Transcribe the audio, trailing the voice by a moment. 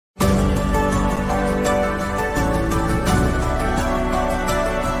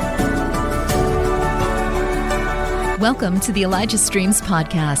Welcome to the Elijah Streams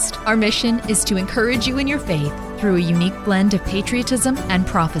podcast. Our mission is to encourage you in your faith through a unique blend of patriotism and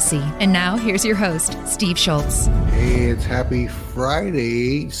prophecy. And now, here's your host, Steve Schultz. Hey, it's happy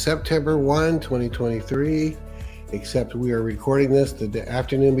Friday, September 1, 2023. Except we are recording this the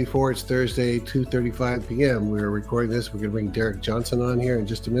afternoon before. It's Thursday, 2:35 p.m. We are recording this. We're going to bring Derek Johnson on here in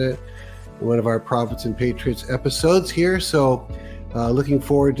just a minute. One of our Prophets and Patriots episodes here. So looking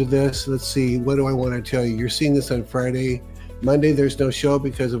forward to this. Let's see. What do I want to tell you? You're seeing this on Friday. Monday, there's no show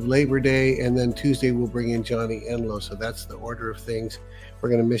because of Labor Day. And then Tuesday, we'll bring in Johnny Enlow. So that's the order of things. We're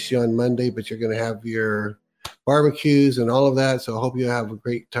going to miss you on Monday, but you're going to have your barbecues and all of that. So I hope you have a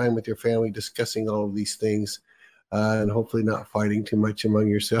great time with your family discussing all of these things. And hopefully not fighting too much among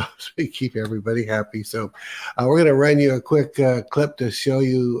yourselves. We keep everybody happy. So we're going to run you a quick clip to show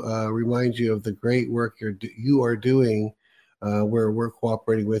you, remind you of the great work you are doing, where we're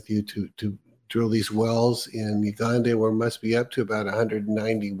cooperating with you to drill these wells in Uganda. We must be up to about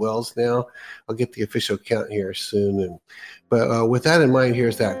 190 wells now. I'll get the official count here soon. But with that in mind,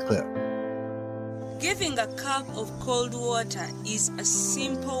 here's that clip. Giving a cup of cold water is a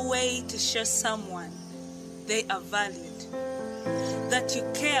simple way to show someone they are valued, that you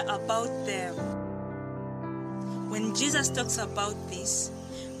care about them. When Jesus talks about this,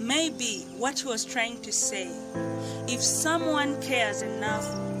 maybe what he was trying to say, if someone cares enough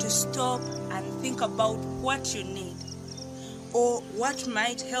to stop and think about what you need or what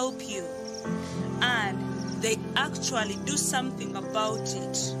might help you, and they actually do something about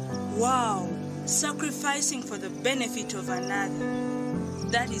it, wow, sacrificing for the benefit of another,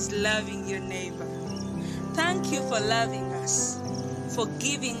 that is loving your neighbor. Thank you for loving us, for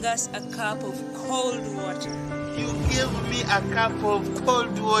giving us a cup of cold water. You give me a cup of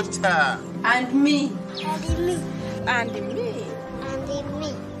cold water. And me. And me. And me. And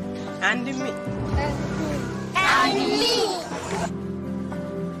me. And me. And me.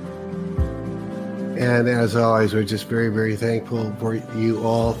 And as always, we're just very, very thankful for you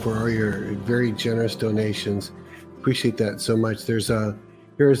all for all your very generous donations. Appreciate that so much.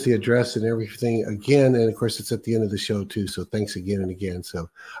 Here's the address and everything again. And of course, it's at the end of the show too. So thanks again and again. So, all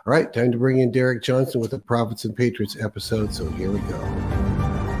right, time to bring in Derek Johnson with the Prophets and Patriots episode. So here we go.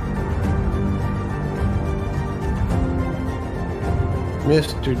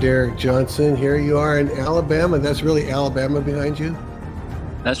 Mr. Derek Johnson, here you are in Alabama. That's really Alabama behind you?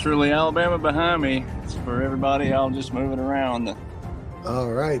 That's really Alabama behind me. It's for everybody. I'll just move it around.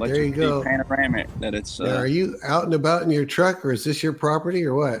 All right, there you go. Panoramic. That it's. Now, are you out and about in your truck, or is this your property,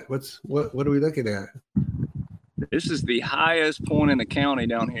 or what? What are we looking at? This is the highest point in the county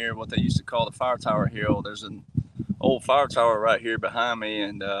down here. What they used to call the Fire Tower Hill. There's an old fire tower right here behind me,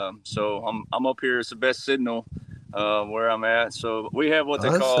 and so I'm up here. It's the best signal where I'm at. So we have what they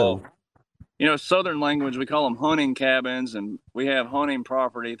call, Southern language. We call them hunting cabins, and we have hunting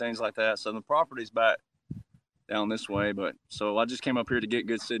property, things like that. So the property's back down this way, but so I just came up here to get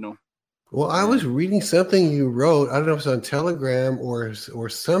good signal. Well, I was reading something you wrote. I don't know if it's on Telegram or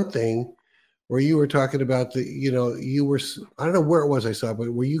something, where you were talking about you were, I don't know where it was I saw,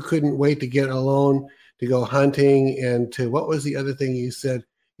 but where you couldn't wait to get a loan to go hunting, and what was the other thing you said?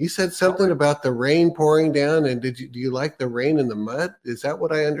 You said something about the rain pouring down, and do you like the rain and the mud? Is that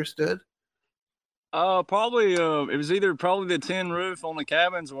what I understood? Probably. It was either probably the tin roof on the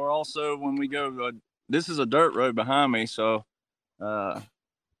cabins, or also when we go. This is a dirt road behind me, so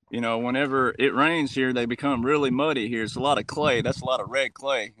whenever it rains here, they become really muddy here. It's a lot of clay. That's a lot of red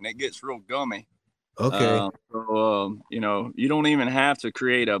clay, and it gets real gummy. Okay. You don't even have to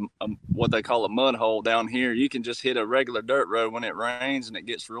create a what they call a mud hole down here. You can just hit a regular dirt road when it rains and it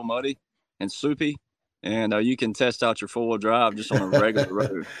gets real muddy and soupy, and you can test out your four-wheel drive just on a regular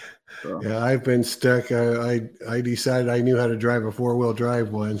road. So. Yeah, I've been stuck. I decided I knew how to drive a four-wheel drive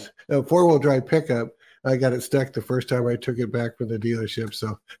once. A four-wheel drive pickup. I got it stuck the first time I took it back from the dealership.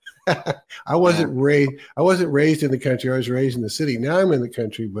 So I wasn't raised in the country. I was raised in the city. Now I'm in the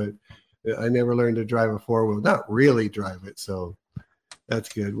country, but I never learned to drive a four-wheel, not really drive it. So that's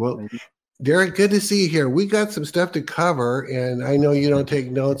good. Well, Derek, good to see you here. We got some stuff to cover, and I know you don't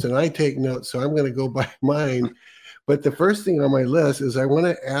take notes, and I take notes, so I'm going to go by mine. But the first thing on my list is I want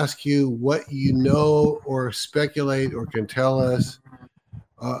to ask you what you know or speculate or can tell us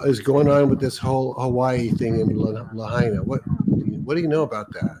is going on with this whole Hawaii thing in Lahaina. What do you know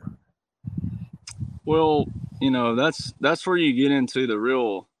about that? Well, that's where you get into the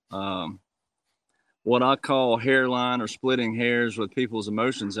real what I call hairline or splitting hairs with people's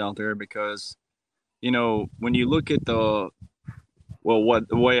emotions out there, because when you look at the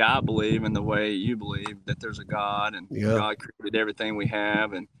way I believe and the way you believe that there's a God, and God created everything we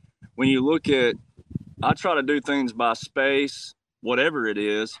have, and when you look at I try to do things by space, whatever it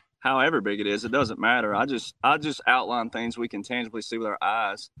is, however big it is, it doesn't matter. I just outline things we can tangibly see with our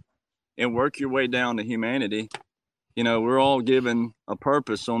eyes and work your way down to humanity. You know, we're all given a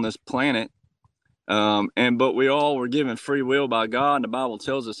purpose on this planet. But we all were given free will by God, and the Bible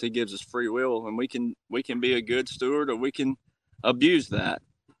tells us He gives us free will, and we can be a good steward, or we can abuse that.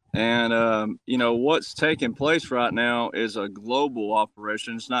 And you know, what's taking place right now is a global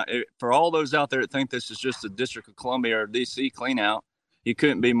operation. It's not for all those out there that think this is just a District of Columbia or DC clean out. You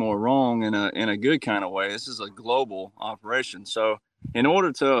couldn't be more wrong in a good kind of way. This is a global operation. So, in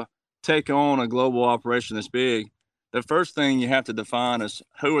order to take on a global operation this big, the first thing you have to define is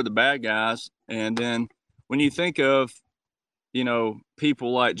who are the bad guys. And then when you think of, you know,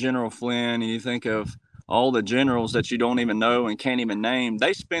 people like General Flynn, and you think of all the generals that you don't even know and can't even name,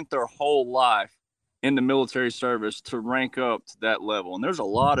 they spent their whole life in the military service to rank up to that level. And there's a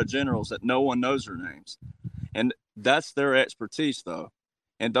lot of generals that no one knows their names. And that's their expertise, though.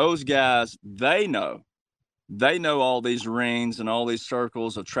 And those guys, they know all these rings and all these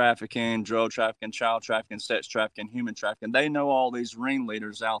circles of trafficking, drug trafficking, child trafficking, sex trafficking, human trafficking. They know all these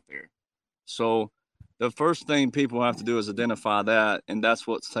ringleaders out there. So the first thing people have to do is identify that, and that's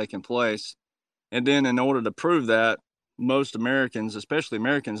what's taking place. And then in order to prove that, most Americans, especially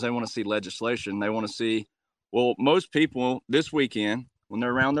Americans, they want to see legislation. They want to see, well, most people this weekend, when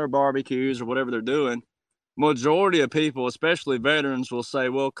they're around their barbecues or whatever they're doing, majority of people, especially veterans, will say,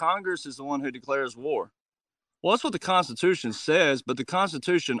 well, Congress is the one who declares war. Well, that's what the Constitution says, but the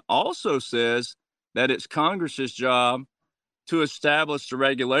Constitution also says that it's Congress's job to establish the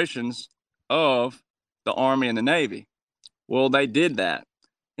regulations of the Army and the Navy. Well, they did that.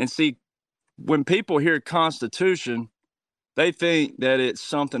 And see, when people hear Constitution, they think that it's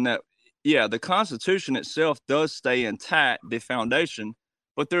something that, yeah, the Constitution itself does stay intact, the foundation,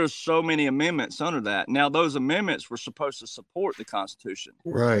 but there's so many amendments under that. Now, those amendments were supposed to support the Constitution,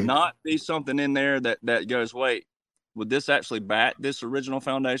 right? Not be something in there that goes, wait, would this actually back this original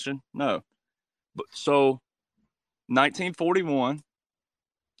foundation? No. But so 1941,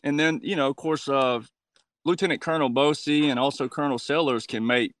 and then, you know, of course, Lieutenant Colonel Bosey and also Colonel Sellers can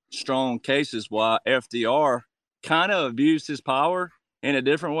make strong cases why FDR kind of abused his power in a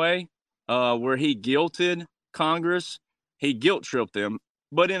different way, where he guilted Congress. He guilt tripped them,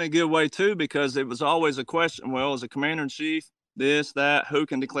 but in a good way too, because it was always a question, well, as a commander in chief, this, that, who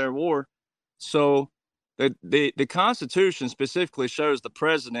can declare war? So the Constitution specifically shows the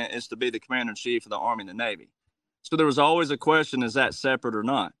president is to be the commander in chief of the Army and the Navy. So there was always a question, is that separate or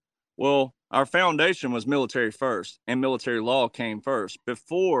not? Well, our foundation was military first, and military law came first,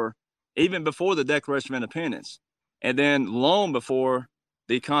 even before the Declaration of Independence, and then long before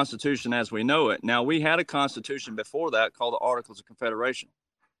the Constitution as we know it. Now, we had a Constitution before that called the Articles of Confederation.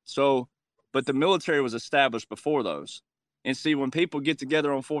 So, but the military was established before those. And see, when people get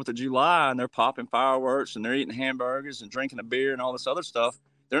together on 4th of July and they're popping fireworks and they're eating hamburgers and drinking a beer and all this other stuff,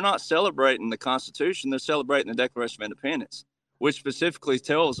 they're not celebrating the Constitution. They're celebrating the Declaration of Independence, which specifically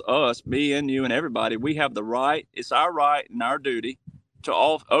tells us, me and you and everybody, we have the right, it's our right and our duty to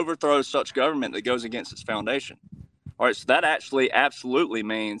overthrow such government that goes against its foundation. All right, so that actually absolutely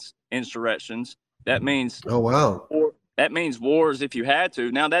means insurrections. That means, oh wow, that means wars if you had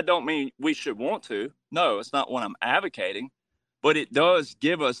to. Now, that don't mean we should want to. No, it's not what I'm advocating, but it does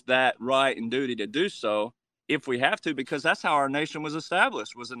give us that right and duty to do so if we have to, because that's how our nation was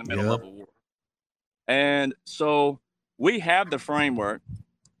established, was in the middle of a war. And so we have the framework.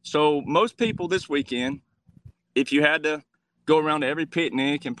 So most people this weekend, if you had to go around to every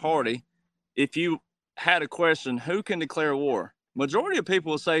picnic and party, if you had a question, who can declare war? Majority of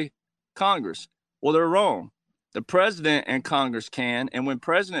people will say Congress. Well, they're wrong. The president and Congress can. And when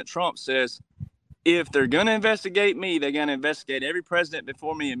President Trump says, if they're going to investigate me, they're going to investigate every president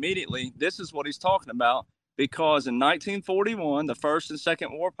before me immediately, this is what he's talking about. Because in 1941, the First and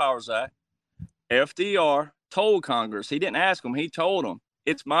Second War Powers Act, FDR told Congress, he didn't ask them, he told them,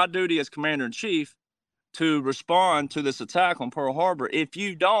 it's my duty as commander-in-chief to respond to this attack on Pearl Harbor. If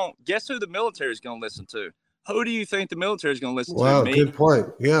you don't, guess who the military is going to listen to? Who do you think the military is going to listen to? Wow, Me? good point.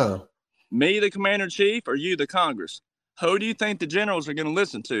 Yeah. Me, the commander-in-chief, or you, the Congress? Who do you think the generals are going to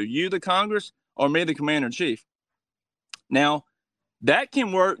listen to? You, the Congress, or me, the commander-in-chief? Now, that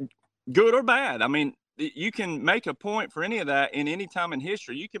can work good or bad. I mean, you can make a point for any of that in any time in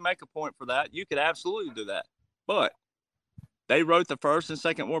history. You can make a point for that. You could absolutely do that. But they wrote the First and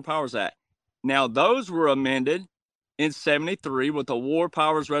Second War Powers Act. Now, those were amended in 73 with the War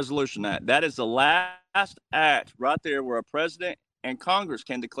Powers Resolution Act. That is the last act right there where a president and Congress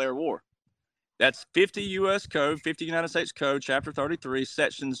can declare war. That's 50 U.S. Code, 50 United States Code, Chapter 33,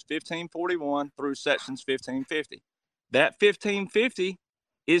 Sections 1541 through Sections 1550. That 1550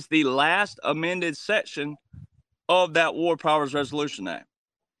 is the last amended section of that War Powers Resolution Act.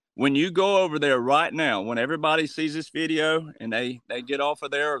 When you go over there right now, when everybody sees this video and they get off of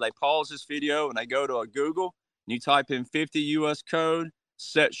there, or they pause this video and they go to a Google, and you type in 50 U.S. Code,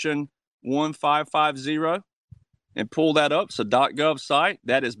 Section 1550, and pull that up. It's a .gov site.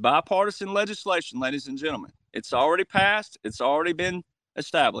 That is bipartisan legislation, ladies and gentlemen. It's already passed. It's already been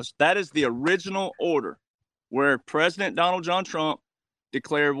established. That is the original order where President Donald John Trump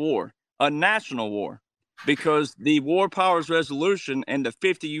declared war, a national war, because the War Powers Resolution and the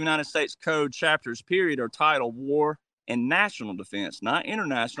 50 United States Code chapters period are titled War and National Defense, not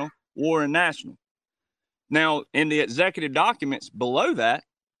international, war and national. Now, in the executive documents below that,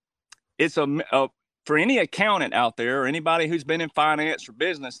 it's for any accountant out there or anybody who's been in finance or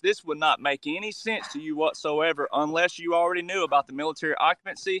business, this would not make any sense to you whatsoever unless you already knew about the military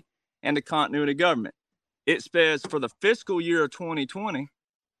occupancy and the continuity of government. It says for the fiscal year of 2020,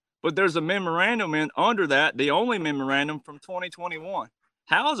 but there's a memorandum under that, the only memorandum from 2021.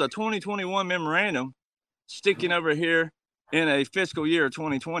 How is a 2021 memorandum sticking over here in a fiscal year of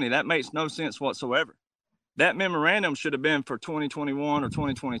 2020? That makes no sense whatsoever. That memorandum should have been for 2021 or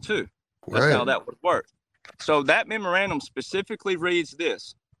 2022. That's right. How that would work. So that memorandum specifically reads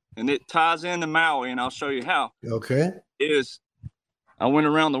this, and it ties into Maui, and I'll show you how. Okay. I went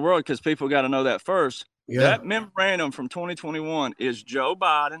around the world because people got to know that first. Yeah. That memorandum from 2021 is Joe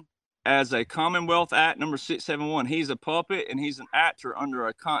Biden as a Commonwealth Act number 671. He's a puppet and he's an actor under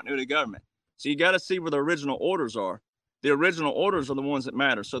a continuity government. So you got to see where the original orders are. The original orders are the ones that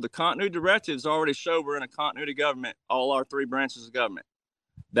matter. So the continuity directives already show we're in a continuity government, all our three branches of government.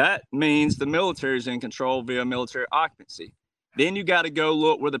 That means the military is in control via military occupancy. Then you got to go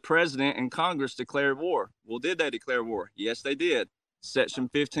look where the president and Congress declared war. Well, did they declare war? Yes, they did. Section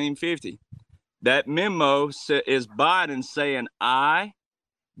 1550. That memo is Biden saying, I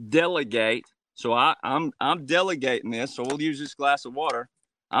delegate. So I'm delegating this. So we'll use this glass of water.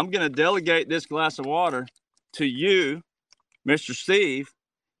 I'm going to delegate this glass of water to you, Mr. Steve,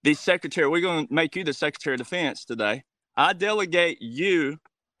 the secretary. We're going to make you the Secretary of Defense today. I delegate you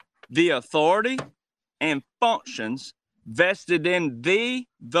the authority and functions vested in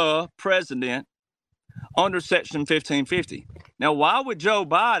the president under Section 1550. Now, why would Joe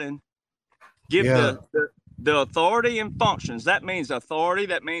Biden give the authority and functions? That means authority.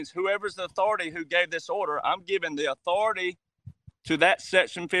 That means whoever's the authority who gave this order, I'm giving the authority to that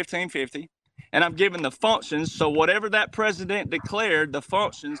Section 1550, and I'm giving the functions. So whatever that president declared, the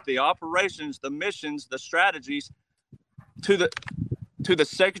functions, the operations, the missions, the strategies, to the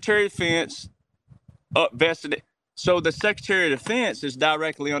Secretary of Defense vested. So the Secretary of Defense is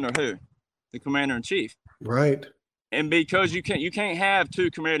directly under who? The Commander-in-Chief. Right. And because you can't have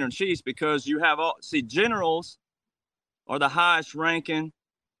two Commander-in-Chiefs, because you have generals are the highest ranking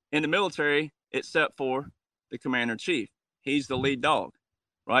in the military except for the Commander-in-Chief. He's the lead dog,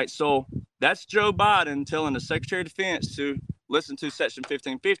 right? So that's Joe Biden telling the Secretary of Defense to listen to Section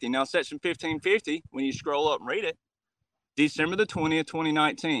 1550. Now, Section 1550, when you scroll up and read it, December the 20th,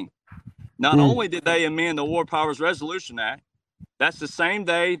 2019. Not only did they amend the War Powers Resolution Act, that's the same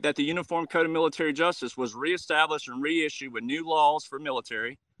day that the Uniform Code of Military Justice was reestablished and reissued with new laws for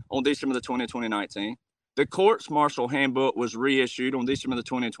military on December the 20th, 2019. The Courts Martial Handbook was reissued on December the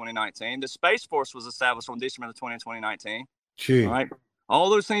 20th, 2019. The Space Force was established on December the 20th, 2019. Gee. All right. All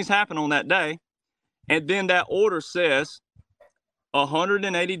those things happened on that day. And then that order says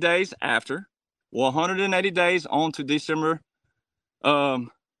 180 days after, 180 days on to December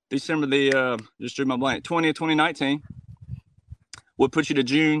just drew my blank, 20th, 2019, would put you to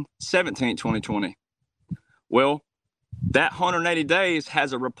June 17th, 2020. Well, that 180 days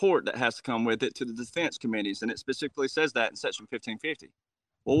has a report that has to come with it to the defense committees, and it specifically says that in Section 1550.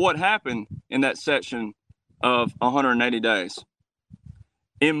 Well, what happened in that section of 180 days?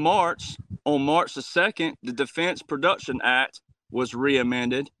 In March, on March the 2nd, the Defense Production Act was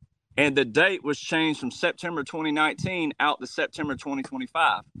re-amended, and the date was changed from September 2019 out to September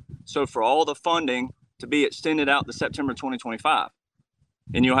 2025. So for all the funding to be extended out to September 2025.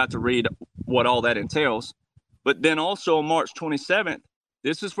 And you'll have to read what all that entails. But then also on March 27th,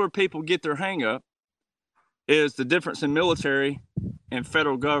 this is where people get their hang up, is the difference in military and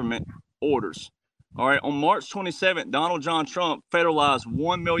federal government orders. All right, on March 27th, Donald John Trump federalized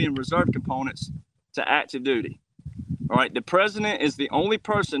 1 million reserve components to active duty. All right, the president is the only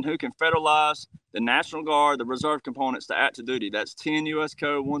person who can federalize the National Guard, the reserve components to active duty. That's 10 U.S.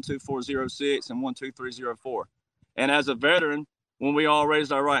 Code 12406 and 12304. And as a veteran, when we all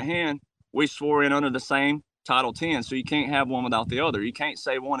raised our right hand, we swore in under the same Title 10. So you can't have one without the other. You can't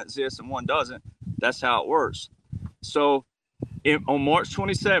say one exists and one doesn't. That's how it works. So on March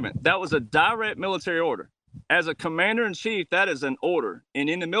 27th, that was a direct military order. As a commander-in-chief, that is an order. And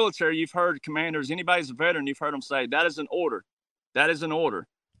in the military, you've heard commanders, anybody's a veteran, you've heard them say, that is an order. That is an order.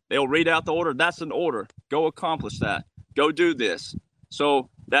 They'll read out the order. That's an order. Go accomplish that. Go do this. So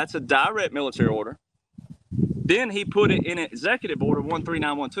that's a direct military order. Then he put it in an executive order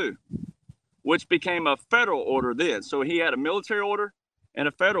 13912, which became a federal order then. So he had a military order and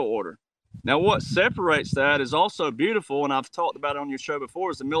a federal order. Now, what separates that is also beautiful, and I've talked about it on your show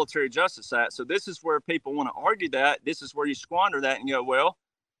before, is the Military Justice Act. So this is where people want to argue that. This is where you squander that and go, well,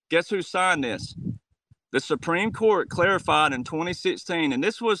 guess who signed this? The Supreme Court clarified in 2016, and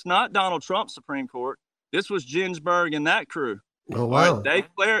this was not Donald Trump's Supreme Court. This was Ginsburg and that crew. Oh, wow. Right?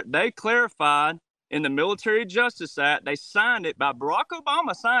 They clarified in the Military Justice Act. They signed it Barack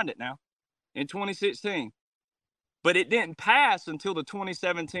Obama signed it now in 2016. But it didn't pass until the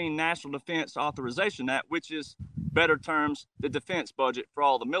 2017 National Defense Authorization Act, which is better terms, the defense budget for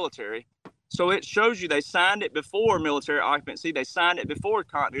all the military. So it shows you they signed it before military occupancy. They signed it before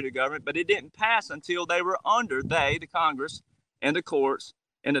continuity of government, but it didn't pass until they were under, the Congress and the courts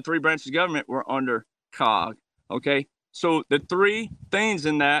and the three branches of government were under COG. Okay. So the three things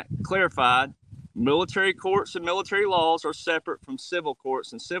in that clarified: military courts and military laws are separate from civil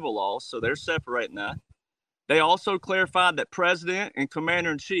courts and civil laws. So they're separating that. They also clarified that president and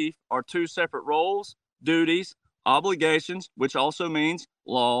commander-in-chief are two separate roles, duties, obligations, which also means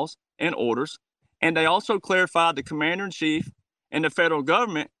laws and orders. And they also clarified the commander-in-chief and the federal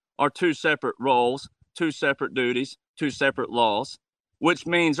government are two separate roles, two separate duties, two separate laws, which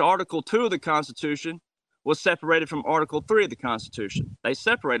means Article 2 of the Constitution was separated from Article 3 of the Constitution. They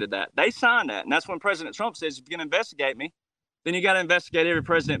separated that. They signed that. And that's when President Trump says, if you're going to investigate me, then you got to investigate every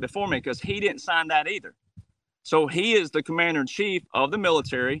president before me, because he didn't sign that either. So he is the commander-in-chief of the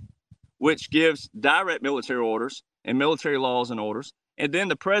military, which gives direct military orders and military laws and orders. And then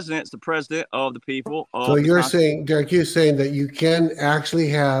the president's the president of the people. So you're saying, Derek, you're saying that you can actually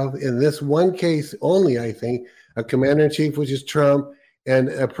have, in this one case only, I think, a commander-in-chief, which is Trump, and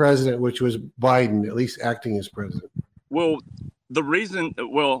a president, which was Biden, at least acting as president. Well, the reason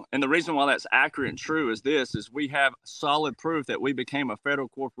why that's accurate and true is we have solid proof that we became a federal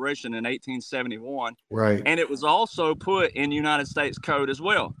corporation in 1871. Right. And it was also put in United States Code as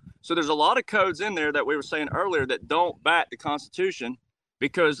well. So there's a lot of codes in there that we were saying earlier that don't back the Constitution,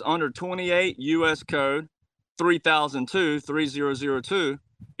 because under 28 U.S. Code 3002,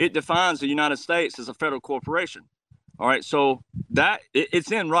 it defines the United States as a federal corporation. All right. So that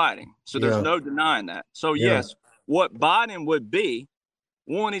it's in writing. So there's no denying that. So yes. What Biden would be,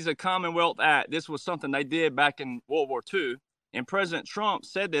 one, he's a Commonwealth Act. This was something they did back in World War II. And President Trump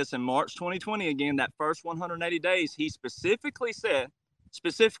said this in March 2020 again, that first 180 days. He specifically said,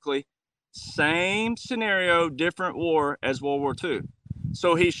 same scenario, different war as World War II.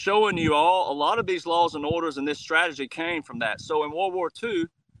 So he's showing you a lot of these laws and orders, and this strategy came from that. So in World War II,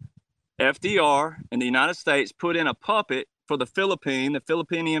 FDR and the United States put in a puppet for the Philippine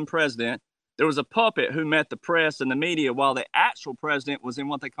president. There was a puppet who met the press and the media while the actual president was in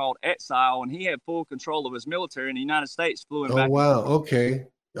what they called exile, and he had full control of his military, and the United States flew him back. Oh, wow. Okay.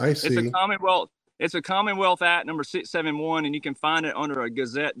 I see. It's a Commonwealth Act number 671, and you can find it under a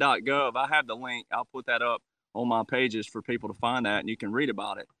gazette.gov. I have the link. I'll put that up on my pages for people to find that, and you can read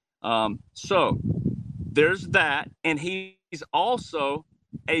about it. So there's that, and he's also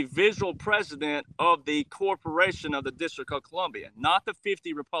a visual president of the Corporation of the District of Columbia, not the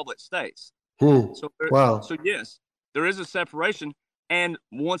 50 Republic states. So yes, there is a separation. And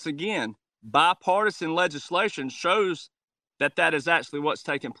once again, bipartisan legislation shows that is actually what's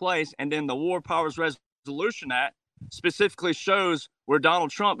taking place. And then the War Powers Resolution Act specifically shows where Donald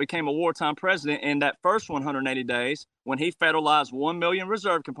Trump became a wartime president in that first 180 days when he federalized 1 million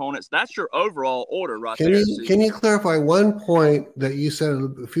reserve components. That's your overall order there. Can you clarify one point that you said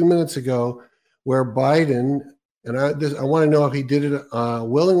a few minutes ago, where Biden, and I want to know if he did it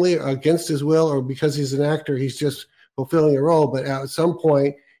willingly, against his will, or because he's an actor, he's just fulfilling a role. But at some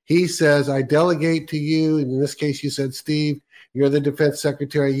point, he says, I delegate to you. And in this case, you said, Steve, you're the defense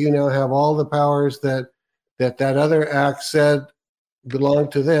secretary. You now have all the powers that other act said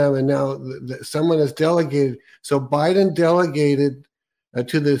belonged to them. And now someone has delegated. So Biden delegated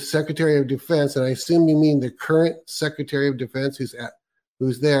to the Secretary of Defense. And I assume you mean the current Secretary of Defense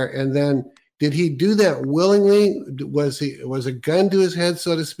who's there. And then, did he do that willingly? Was a gun to his head,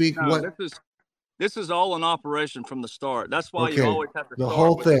 so to speak? No, this is all an operation from the start. That's why you always have to start the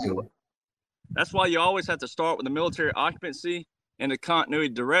whole thing. That's why you always have to start with the military occupancy and the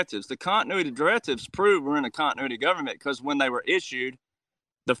continuity directives. The continuity directives prove we're in a continuity government because when they were issued,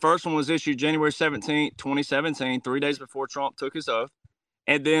 the first one was issued January 17th, 2017, 3 days before Trump took his oath.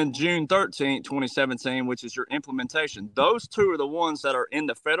 And then June 13th, 2017, which is your implementation. Those two are the ones that are in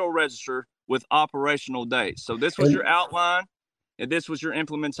the Federal Register with operational dates. So this was your outline, and this was your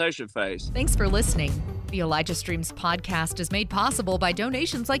implementation phase. Thanks for listening. The Elijah Streams podcast is made possible by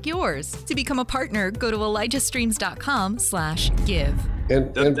donations like yours. To become a partner, go to ElijahStreams.com/give.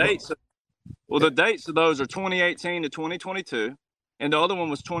 The dates of those are 2018 to 2022, and the other one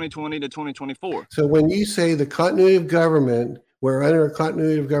was 2020 to 2024. So when you say the continuity of government, we're under a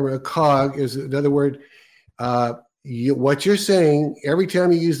continuity of government, a COG is another word. What you're saying every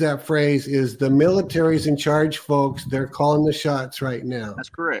time you use that phrase is the military's in charge, folks. They're calling the shots right now. That's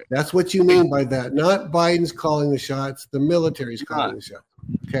correct. That's what you mean by that. Not Biden's calling the shots. The military's calling the shots.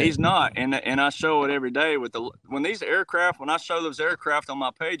 Okay. He's not, and I show it every day when I show those aircraft on my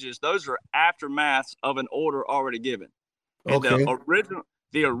pages, those are aftermaths of an order already given. And okay.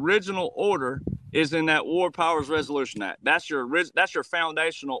 The original order is in that War Powers Resolution Act. That's your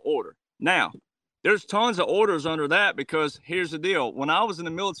foundational order. Now, there's tons of orders under that because here's the deal. When I was in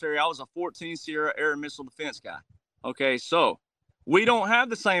the military, I was a 14 Sierra Air and Missile Defense guy. Okay, so we don't have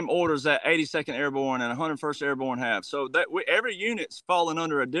the same orders that 82nd Airborne and 101st Airborne have. So that every unit's falling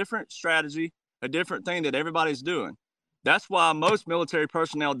under a different strategy, a different thing that everybody's doing. That's why most military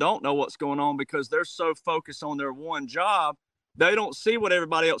personnel don't know what's going on because they're so focused on their one job. They don't see what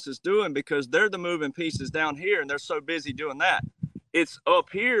everybody else is doing because they're the moving pieces down here and they're so busy doing that. It's up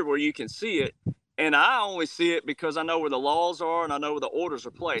here where you can see it. And I only see it because I know where the laws are and I know where the orders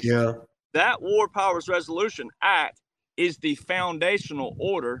are placed. Yeah. That War Powers Resolution Act is the foundational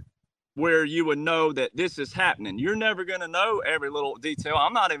order where you would know that this is happening. You're never going to know every little detail.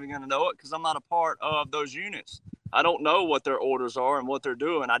 I'm not even going to know it because I'm not a part of those units. I don't know what their orders are and what they're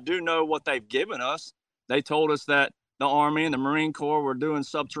doing. I do know what they've given us. They told us that the Army and the Marine Corps were doing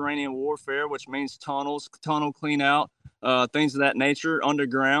subterranean warfare, which means tunnel clean out, things of that nature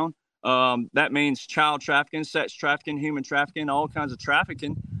underground. That means child trafficking, sex trafficking, human trafficking, all kinds of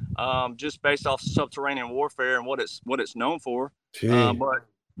trafficking, just based off subterranean warfare and what it's known for.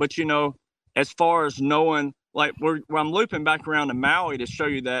 But you know, as far as knowing, like I'm looping back around to Maui to show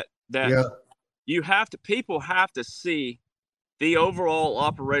you that people have to see the overall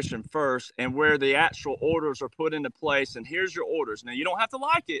operation first and where the actual orders are put into place. And here's your orders. Now you don't have to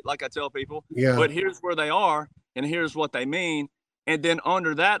like it, like I tell people, but here's where they are and here's what they mean. And then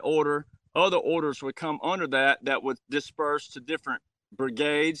under that order, other orders would come under that would disperse to different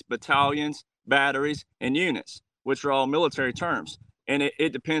brigades, battalions, batteries, and units, which are all military terms. And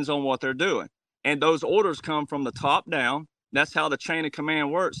it depends on what they're doing. And those orders come from the top down. That's how the chain of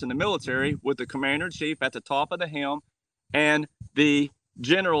command works in the military, with the commander-in-chief at the top of the helm and the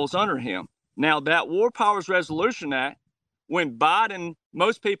generals under him. Now, that War Powers Resolution Act, when Biden,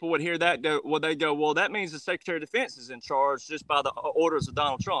 most people would hear that, they go, well, that means the Secretary of Defense is in charge just by the orders of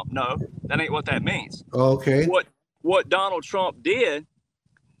Donald Trump. No, that ain't what that means. Okay. What Donald Trump did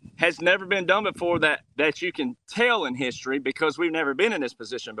has never been done before that you can tell in history, because we've never been in this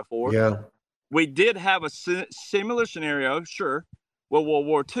position before. Yeah. We did have a similar scenario, sure, with World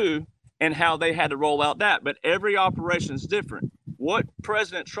War II and how they had to roll out that. But every operation is different. What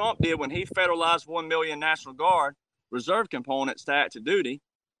President Trump did when he federalized 1 million National Guard reserve components to active duty,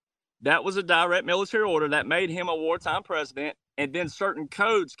 that was a direct military order that made him a wartime president. And then certain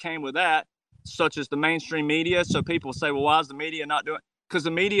codes came with that, such as the mainstream media. So people say, well, why is the media not doing it? Because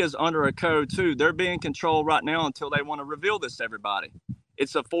the media is under a code too. They're being controlled right now until they want to reveal this to everybody.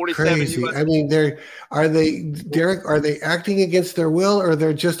 It's a 47. Crazy. I mean, Derek, are they acting against their will, or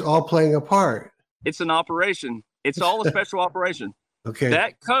they're just all playing a part? It's an operation. It's all a special operation. Okay.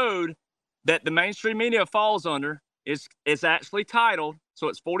 That code that the mainstream media falls under is actually titled, so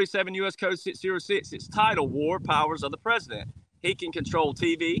it's 47 U.S. Code 606. It's titled War Powers of the President. He can control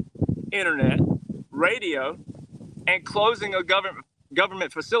TV, internet, radio, and closing of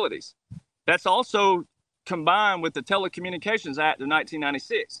government facilities. That's also combined with the Telecommunications Act of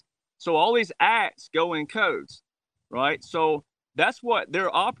 1996. So all these acts go in codes, right? So that's what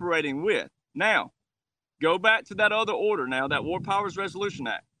they're operating with. Now, go back to that other order now, that War Powers Resolution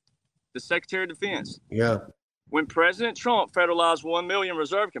Act, the Secretary of Defense. Yeah. When President Trump federalized 1 million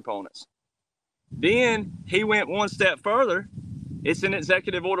reserve components, then he went one step further. It's in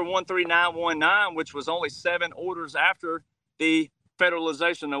Executive Order 13919, which was only 7 orders after the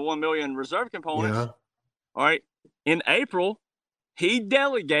federalization of 1 million reserve components. Yeah. All right. In April, he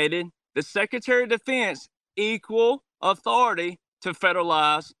delegated the Secretary of Defense equal authority to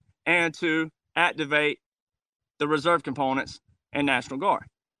federalize and to activate the reserve components and National Guard.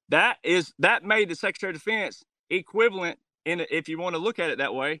 That made the Secretary of Defense equivalent, if you want to look at it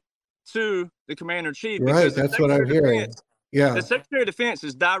that way, to the Commander-in-Chief. Right, that's what I'm hearing. Yeah. The Secretary of Defense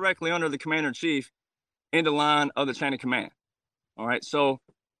is directly under the Commander-in-Chief in the line of the chain of command. All right, so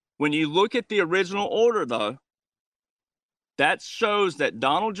when you look at the original order, though, that shows that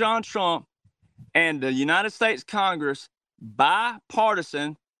Donald John Trump and the United States Congress,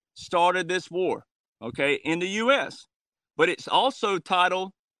 bipartisan, started this war, okay, in the U.S. But it's also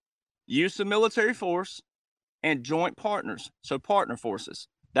titled Use of Military Force and Joint Partners, so partner forces.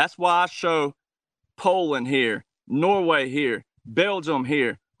 That's why I show Poland here, Norway here, Belgium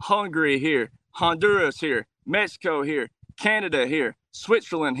here, Hungary here, Honduras here, Mexico here, Canada here,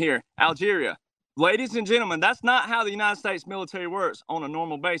 Switzerland here, Algeria. Ladies and gentlemen, that's not how the United States military works on a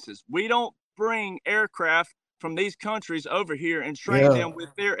normal basis. We don't bring aircraft from these countries over here and train them with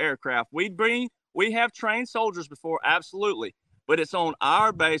their aircraft. We have trained soldiers before, absolutely, but it's on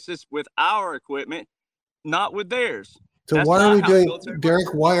our basis with our equipment, not with theirs. So That's why are we doing, Derek,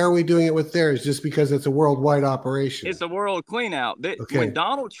 works. why are we doing it with theirs? Just because it's a worldwide operation? It's a world clean out. Okay. When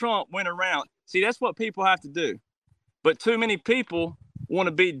Donald Trump went around, see, that's what people have to do. But too many people want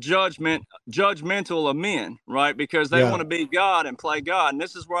to be judgmental of men, right? Because they want to be God and play God. And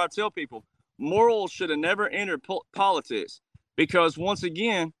this is where I tell people, morals should have never entered politics. Because once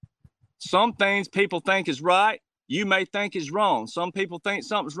again, some things people think is right, you may think is wrong. Some people think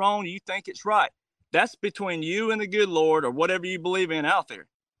something's wrong, you think it's right. That's between you and the good Lord or whatever you believe in out there.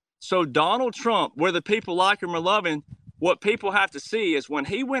 So Donald Trump, whether people like him or love him, what people have to see is when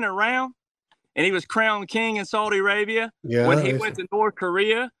he went around and he was crowned king in Saudi Arabia, when he went to North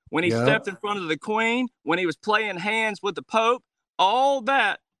Korea, when he stepped in front of the Queen, when he was playing hands with the Pope, all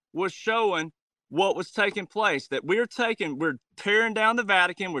that was showing what was taking place, that we're tearing down the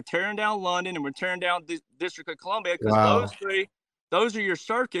Vatican, we're tearing down London, and we're tearing down the District of Columbia, because those are your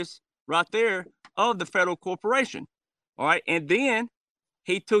circus right there of the federal corporation. All right. And then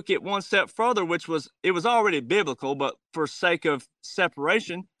he took it one step further, it was already biblical, but for sake of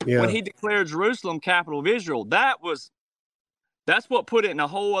separation, when he declared Jerusalem capital of Israel, that's what put it in a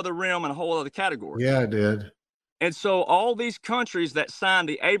whole other realm and a whole other category. Yeah, it did. And so all these countries that signed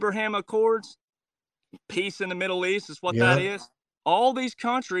the Abraham Accords, peace in the Middle East is what that is. All these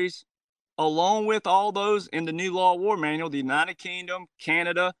countries, along with all those in the new law war manual, the United Kingdom,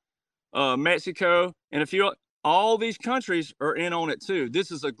 Canada, Mexico, and a few, all these countries are in on it too.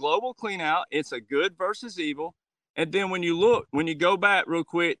 This is a global clean out. It's a good versus evil. And then when you go back real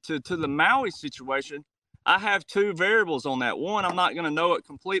quick to the Maui situation, I have two variables on that. One, I'm not going to know it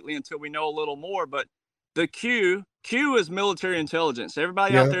completely until we know a little more, but the Q is military intelligence.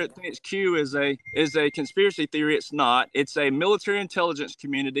 Everybody out there that thinks Q is a conspiracy theory, it's not. It's a military intelligence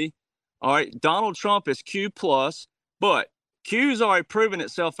community. All right, Donald Trump is Q plus, but Q's already proven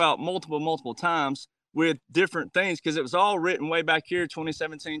itself out multiple times with different things, because it was all written way back here,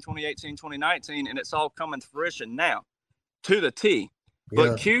 2017, 2018, 2019, and it's all coming to fruition now to the T.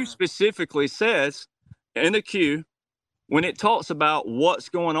 But Q specifically says in the Q, when it talks about what's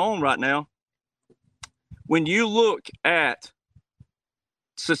going on right now, when you look at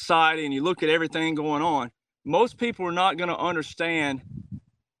society and you look at everything going on, most people are not going to understand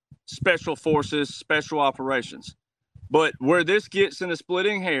special forces, special operations. But where this gets into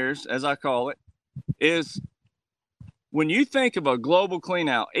splitting hairs, as I call it, is when you think of a global clean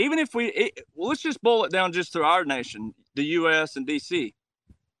out, even if let's just boil it down just to our nation, the U.S. and D.C.,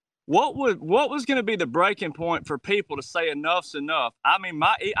 what was going to be the breaking point for people to say enough's enough? I mean,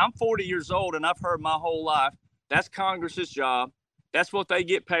 I'm 40 years old and I've heard my whole life, that's Congress's job. That's what they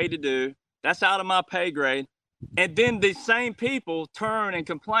get paid to do. That's out of my pay grade. And then the same people turn and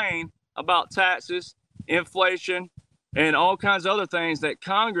complain about taxes, inflation, and all kinds of other things that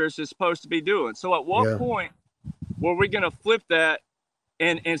Congress is supposed to be doing. So at what point were we going to flip that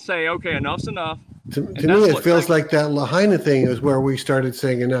and say, okay, enough's enough? To me, it feels like that Lahaina thing is where we started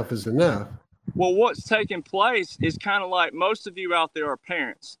saying enough is enough. Well, what's taking place is kind of like most of you out there are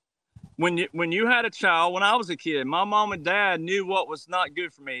parents. When you had a child, when I was a kid, my mom and dad knew what was not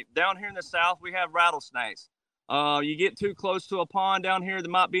good for me. Down here in the South, we have rattlesnakes. You get too close to a pond down here, there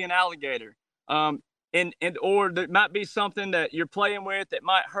might be an alligator. Or there might be something that you're playing with that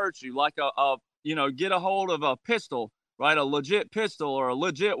might hurt you, like get a hold of a pistol, right? A legit pistol or a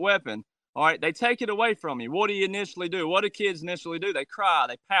legit weapon. All right, they take it away from you. What do you initially do? What do kids initially do? They cry,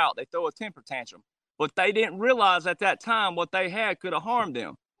 they pout, they throw a temper tantrum. But they didn't realize at that time what they had could have harmed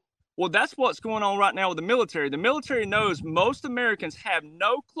them. Well, that's what's going on right now with the military. The military knows most Americans have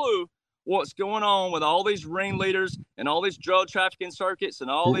no clue what's going on with all these ringleaders and all these drug trafficking circuits and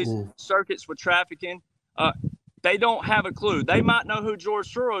all these circuits with trafficking. They don't have a clue. They might know who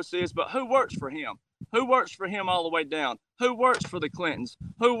George Soros is, but who works for him? Who works for him all the way down? Who works for the Clintons?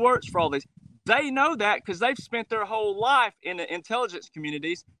 Who works for all these? They know that because they've spent their whole life in the intelligence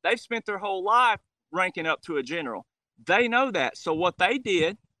communities. They've spent their whole life ranking up to a general. They know that. So what they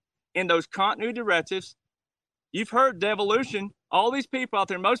did in those continuity directives, you've heard devolution. All these people out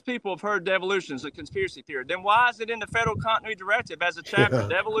there, most people have heard devolution as a conspiracy theory. Then why is it in the federal continuity directive as a chapter?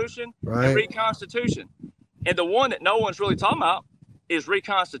 Devolution and reconstitution. And the one that no one's really talking about is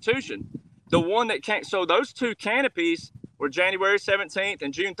reconstitution. The one that can't, so those two canopies were January 17th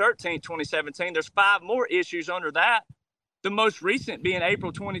and June 13th, 2017. There's 5 more issues under that. The most recent being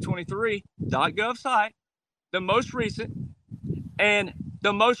April 2023, .gov site, the most recent. And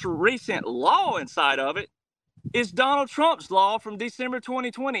the most recent law inside of it is Donald Trump's law from December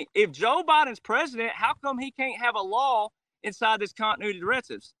 2020. If Joe Biden's president, how come he can't have a law inside this continuity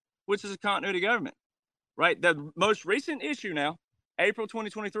directives, which is a continuity government? Right? The most recent issue now, April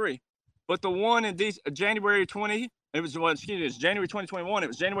 2023. But the one in January 20, it's January 2021. It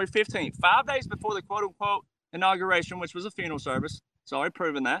was January 15th, 5 days before the quote unquote inauguration, which was a funeral service. It's already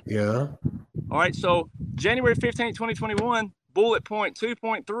proven that. Yeah. All right. So January 15th, 2021, bullet point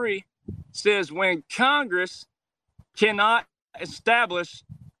 2.3 says when Congress cannot establish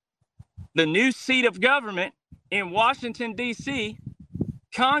the new seat of government in Washington, D.C.,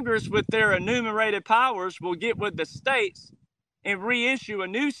 Congress, with their enumerated powers, will get with the states and reissue a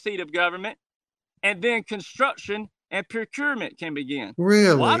new seat of government, and then construction and procurement can begin.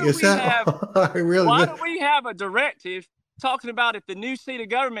 Really? Why do Really? we have a directive talking about if the new seat of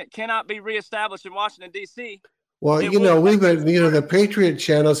government cannot be reestablished in Washington, D.C.? Well, the Patriot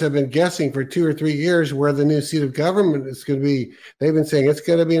channels have been guessing for 2 or 3 years where the new seat of government is going to be. They've been saying it's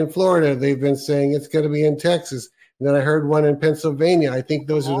going to be in Florida. They've been saying it's going to be in Texas. And then I heard one in Pennsylvania. I think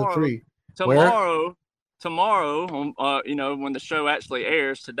those are the 3. Tomorrow, when the show actually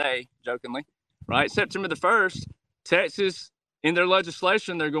airs today, jokingly, right? September the 1st, Texas, in their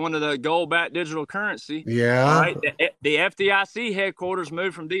legislation, they're going to the gold-backed digital currency. Yeah. Right? The FDIC headquarters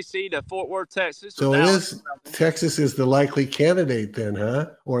moved from D.C. to Fort Worth, Texas. So Texas is the likely candidate then, huh?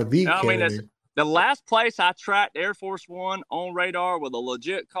 Or the candidate. I mean, the last place I tracked Air Force One on radar with a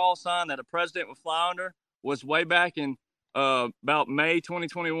legit call sign that a president would fly under was way back in about May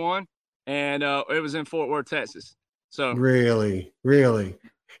 2021. And it was in Fort Worth, Texas. So really.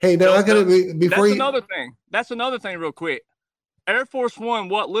 Hey, now I gotta be before you. That's another thing, real quick. Air Force One,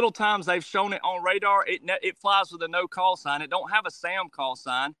 what little times they've shown it on radar, it flies with a no call sign. It don't have a SAM call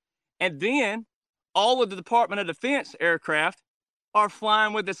sign. And then all of the Department of Defense aircraft are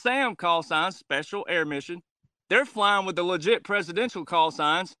flying with the SAM call signs, Special Air Mission. They're flying with the legit presidential call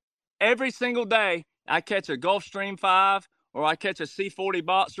signs every single day. I catch a Gulfstream 5 or I catch a C-40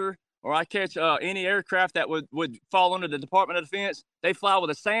 Boxer or I catch any aircraft that would fall under the Department of Defense. They fly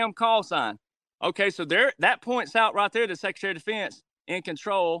with a SAM call sign. Okay, so that points out right there the Secretary of Defense in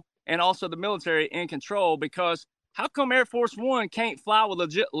control and also the military in control, because how come Air Force One can't fly with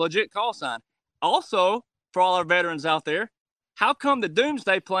legit call sign? Also, for all our veterans out there, how come the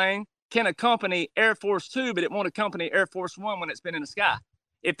Doomsday plane can accompany Air Force Two, but it won't accompany Air Force One when it's been in the sky?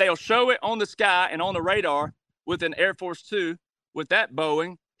 If they'll show it on the sky and on the radar with an Air Force Two, with that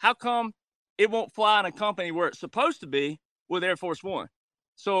Boeing, how come it won't fly and accompany where it's supposed to be with Air Force One?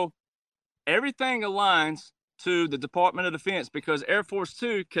 So everything aligns to the Department of Defense, because Air Force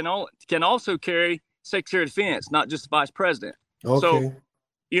Two can also carry Secretary of Defense, not just the Vice President. Okay.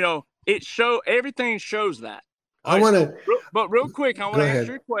 So, everything shows that. But real quick, I want to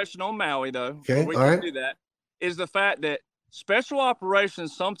answer your question on Maui, though. Okay, we can do that. Is the fact that special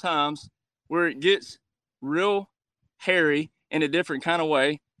operations sometimes, where it gets real hairy in a different kind of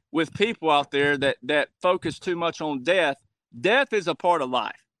way with people out there that focus too much on death. Death is a part of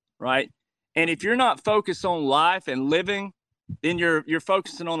life, right? And if you're not focused on life and living, then you're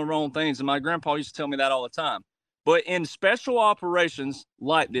focusing on the wrong things. And my grandpa used to tell me that all the time. But in special operations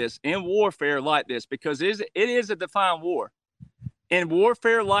like this, in warfare like this, because it is a defined war. In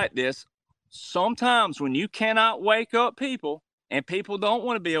warfare like this, sometimes when you cannot wake up people and people don't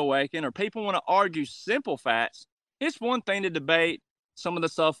want to be awakened, or people want to argue simple facts, it's one thing to debate some of the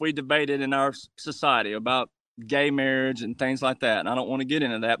stuff we debated in our society about gay marriage and things like that. And I don't want to get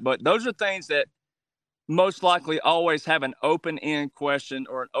into that, but those are things that most likely always have an open-end question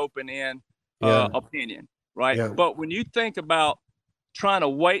or an open-end opinion, right? Yeah. But when you think about trying to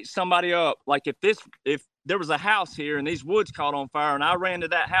wake somebody up, like if there was a house here and these woods caught on fire and I ran to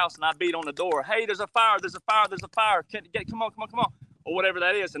that house and I beat on the door, hey, there's a fire, come on, or whatever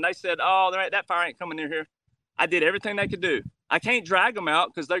that is. And they said, oh, that fire ain't coming near here. I did everything they could do. I can't drag them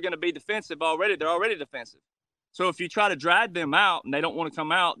out because they're going to be defensive already. They're already defensive. So if you try to drag them out and they don't want to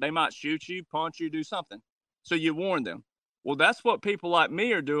come out, they might shoot you, punch you, do something. So you warn them. Well, that's what people like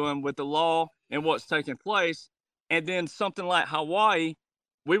me are doing with the law and what's taking place. And then something like Hawaii,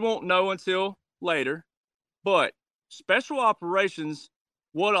 we won't know until later. But special operations,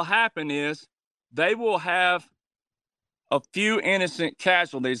 what'll happen is they will have a few innocent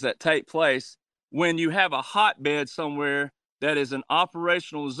casualties that take place when you have a hotbed somewhere that is an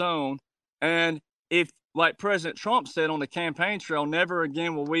operational zone. And if, like President Trump said on the campaign trail, never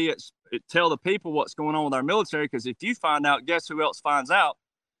again will we tell the people what's going on with our military, because if you find out, guess who else finds out?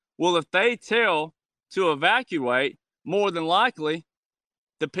 Well, if they tell to evacuate, more than likely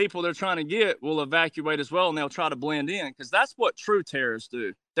the people they're trying to get will evacuate as well, and they'll try to blend in, because that's what true terrorists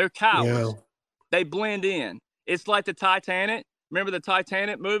do. They're cowards. Yeah. They blend in. It's like the Titanic. Remember the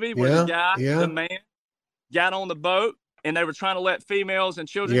Titanic movie where the man got on the boat and they were trying to let females and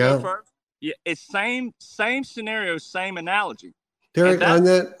children go first? Yeah, it's same scenario, same analogy. Derek, on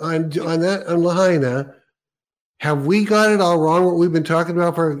Lahaina, have we got it all wrong? What we've been talking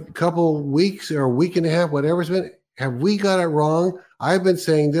about for a couple weeks or a week and a half, whatever it's been, have we got it wrong? I've been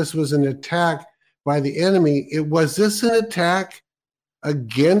saying this was an attack by the enemy. Was this an attack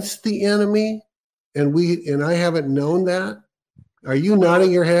against the enemy? And I haven't known that. Are you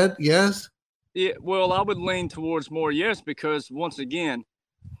nodding your head? Yes. Yeah. Well, I would lean towards more yes, because once again,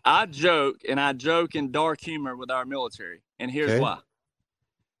 I joke in dark humor with our military, and here's why.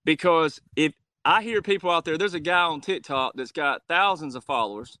 Because if I hear people out there's a guy on TikTok that's got thousands of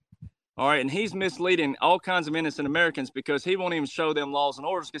followers, all right, and he's misleading all kinds of innocent Americans because he won't even show them laws and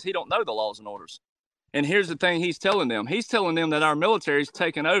orders because he don't know the laws and orders. And here's the thing he's telling them. He's telling them that our military's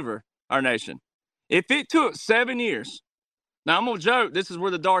taken over our nation. If it took 7 years, now I'm going to joke, this is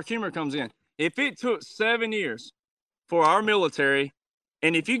where the dark humor comes in. If it took 7 years for our military,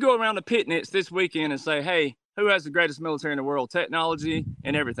 and if you go around the picnics this weekend and say, hey, who has the greatest military in the world, technology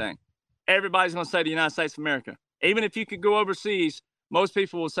and everything, everybody's going to say the United States of America. Even if you could go overseas, most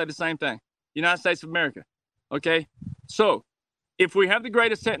people will say the same thing, United States of America. Okay? So if we have the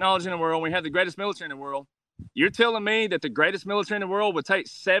greatest technology in the world, we have the greatest military in the world, you're telling me that the greatest military in the world would take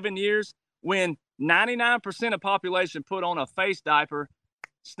 7 years when 99% of population put on a face diaper,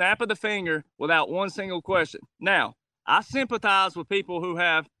 snap of the finger, without one single question. Now, I sympathize with people who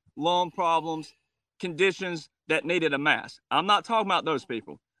have lung problems, conditions that needed a mask. I'm not talking about those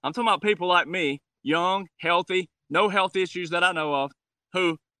people. I'm talking about people like me, young, healthy, no health issues that I know of,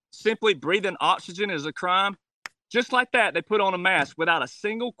 who simply breathing oxygen is a crime. Just like that, they put on a mask without a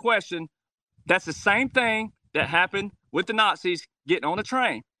single question. That's the same thing that happened with the Nazis getting on a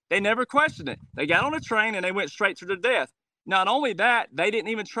train. They never questioned it. They got on a train and they went straight to their death. Not only that, they didn't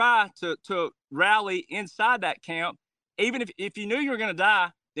even try to rally inside that camp. Even if you knew you were going to die,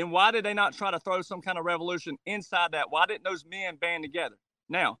 then why did they not try to throw some kind of revolution inside that? Why didn't those men band together?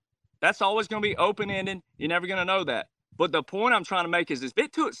 Now, that's always going to be open-ended. You're never going to know that. But the point I'm trying to make is if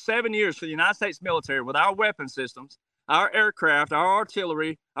it took 7 years for the United States military with our weapon systems, our aircraft, our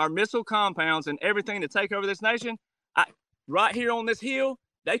artillery, our missile compounds, and everything to take over this nation, right here on this hill,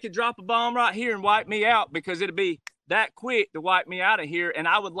 they could drop a bomb right here and wipe me out, because it'd be that quick to wipe me out of here. And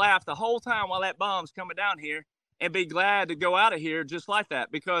I would laugh the whole time while that bomb's coming down here and be glad to go out of here just like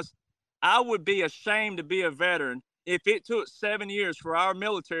that, because I would be ashamed to be a veteran if it took 7 years for our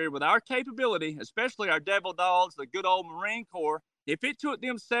military with our capability, especially our devil dogs, the good old Marine Corps, if it took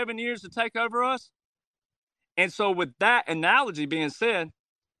them 7 years to take over us. And so with that analogy being said,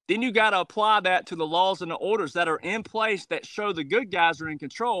 then you got to apply that to the laws and the orders that are in place that show the good guys are in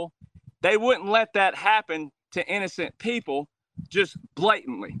control. They wouldn't let that happen to innocent people just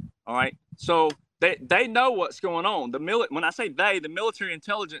blatantly. All right. So they know what's going on. When I say the military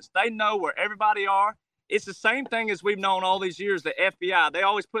intelligence, they know where everybody are. It's the same thing as we've known all these years, the FBI. They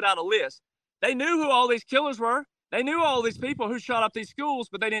always put out a list. They knew who all these killers were. They knew all these people who shot up these schools,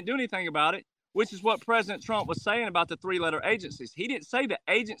 but they didn't do anything about it, which is what President Trump was saying about the three-letter agencies. He didn't say the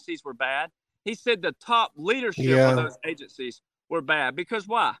agencies were bad. He said the top leadership of those agencies were bad. Because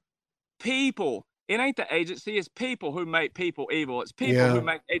why? People. It ain't the agency. It's people who make people evil. It's people who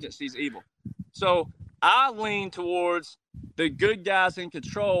make agencies evil. So I lean towards the good guys in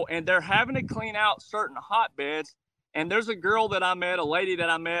control, and they're having to clean out certain hotbeds. And there's a girl that I met, a lady that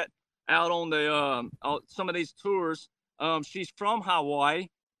I met out on the some of these tours. She's from Hawaii,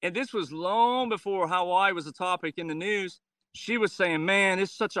 and this was long before Hawaii was a topic in the news. She was saying, man,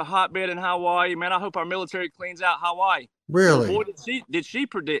 it's such a hotbed in Hawaii. Man, I hope our military cleans out Hawaii. Really? Boy, did she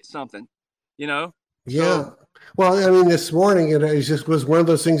predict something, you know? Yeah. Well, I mean, this morning, it just was one of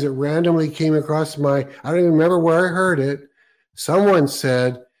those things that randomly came across I don't even remember where I heard it. Someone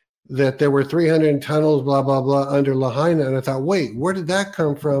said that there were 300 tunnels, blah, blah, blah, under Lahaina. And I thought, wait, where did that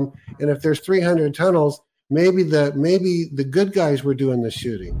come from? And if there's 300 tunnels, maybe the good guys were doing the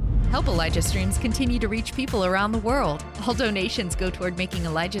shooting. Help Elijah Streams continue to reach people around the world. All donations go toward making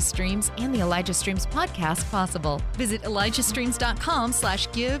Elijah Streams and the Elijah Streams podcast possible. Visit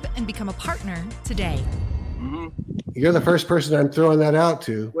ElijahStreams.com/give and become a partner today. Mm-hmm. You're the first person I'm throwing that out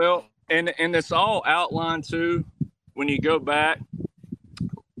to. Well, and it's all outlined too. When you go back,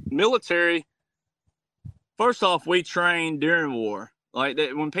 military. First off, we train during war. Like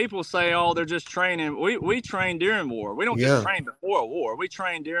when people say, "Oh, they're just training," we train during war. We don't just train before a war. We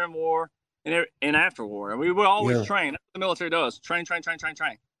train during war and after war, and we will always train. That's what the military does: train.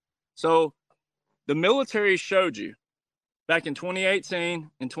 So the military showed you back in 2018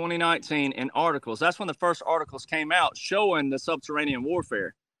 and 2019 in articles. That's when the first articles came out showing the subterranean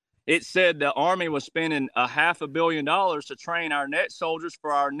warfare. It said the Army was spending $500 million to train our net soldiers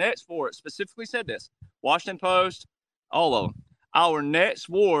for our nets war. It specifically said this. Washington Post, all of them. Our next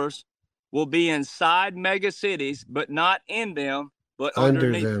wars will be inside mega cities, but not in them, but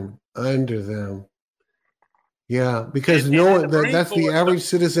under them. Yeah, because that's the average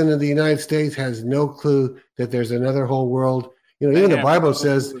citizen of the United States has no clue that there's another whole world. Even the Bible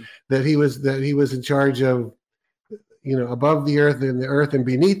says that he was in charge of, above the earth and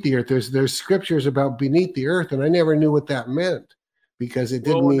beneath the earth. There's scriptures about beneath the earth, and I never knew what that meant because it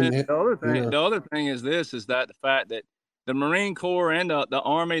didn't mean. The other thing is that the fact that the Marine Corps and the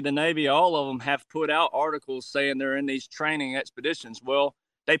Army, the Navy, all of them have put out articles saying they're in these training expeditions. Well,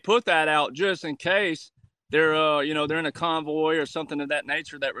 they put that out just in case they're they're in a convoy or something of that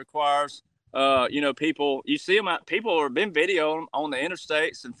nature that requires people. You see them out. People have been videoing on the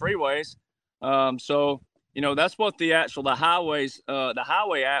interstates and freeways. So that's what the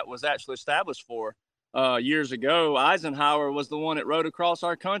Highway Act was actually established for years ago. Eisenhower was the one that rode across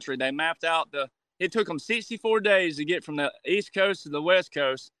our country. They mapped out it took them 64 days to get from the East Coast to the West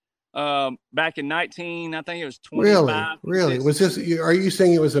Coast back in I think it was 25. Really? Was this, are you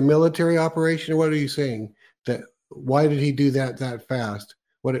saying it was a military operation? Or what are you saying? Why did he do that fast?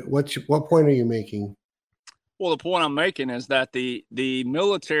 What point are you making? Well, the point I'm making is that the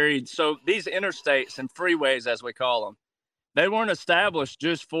military, so these interstates and freeways, as we call them, they weren't established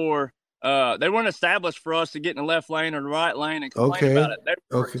just for they weren't established for us to get in the left lane or the right lane and complain about it. They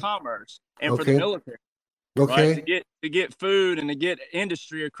were for commerce and for the military. Right? To get food and to get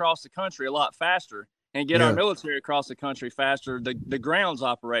industry across the country a lot faster and get our military across the country faster, the grounds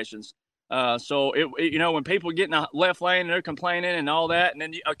operations. So when people get in the left lane and they're complaining and all that, and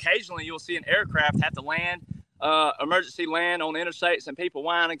then occasionally you'll see an aircraft have to land, emergency land on the interstates, and people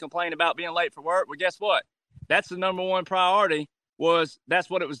whine and complain about being late for work. Well, guess what? That's the number one priority. That's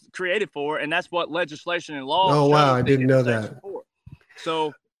what it was created for, and that's what legislation and law. Oh wow, I didn't know that.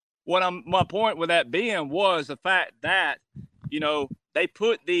 So, my point with that being was the fact that they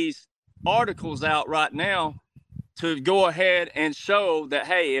put these articles out right now to go ahead and show that,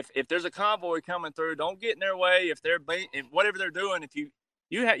 hey, if there's a convoy coming through, don't get in their way. If whatever they're doing, if you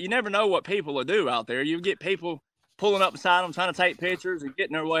never know what people will do out there. You get people pulling up beside them, trying to take pictures and get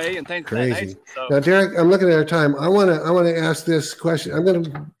in their way and things crazy. Of that nature. So, now, Derek, I'm looking at our time. I want to ask this question. I'm going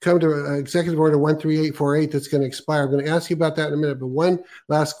to come to Executive Order 13848 that's going to expire. I'm going to ask you about that in a minute. But one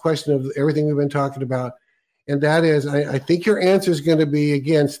last question of everything we've been talking about, and that is, I think your answer is going to be,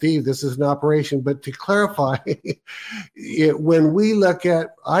 again, Steve, this is an operation. But to clarify, I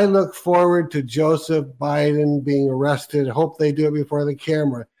look forward to Joseph Biden being arrested. Hope they do it before the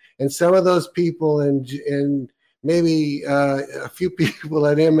camera. And some of those people and maybe a few people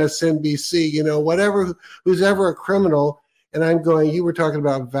at MSNBC, who's ever a criminal. And I'm going, you were talking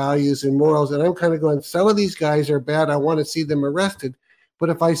about values and morals, and I'm kind of going, some of these guys are bad. I want to see them arrested. But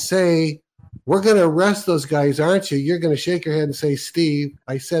if I say, we're going to arrest those guys, aren't you? You're going to shake your head and say, Steve,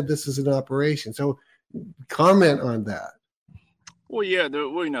 I said this is an operation. So comment on that. Well, yeah,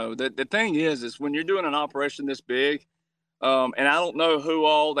 the thing is when you're doing an operation this big, and I don't know who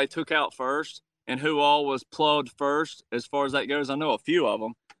all they took out first and who all was plugged first as far as that goes. I know a few of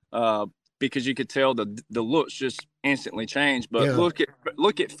them because you could tell the looks just instantly changed. But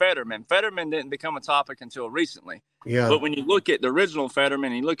look at Fetterman. Fetterman didn't become a topic until recently. Yeah. But when you look at the original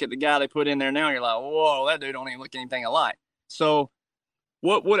Fetterman and you look at the guy they put in there now, you're like, whoa, that dude don't even look anything alike. So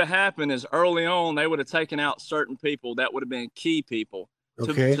what would have happened is early on they would have taken out certain people that would have been key people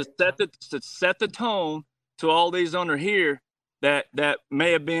to set the tone to all these under here that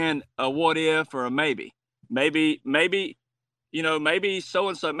may have been a what if or a maybe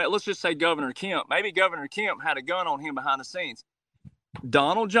so-and-so, let's just say Governor Kemp. Maybe Governor Kemp had a gun on him behind the scenes.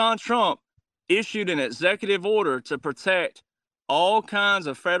 Donald John Trump issued an executive order to protect all kinds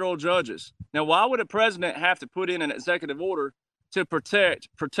of federal judges. Now, why would a president have to put in an executive order to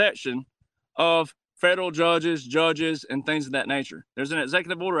protection of federal judges, and things of that nature? There's an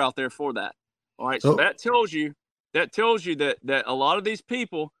executive order out there for that. All right. So that tells you that a lot of these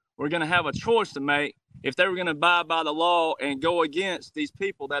people were going to have a choice to make if they were going to abide by the law and go against these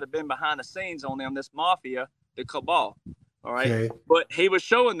people that have been behind the scenes on them, this mafia, the cabal. All right. Okay. But he was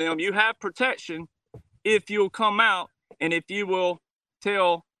showing them you have protection if you'll come out and if you will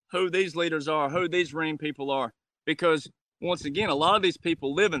tell who these leaders are, who these ring people are. Because once again, a lot of these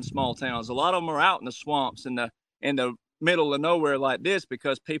people live in small towns. A lot of them are out in the swamps in the middle of nowhere like this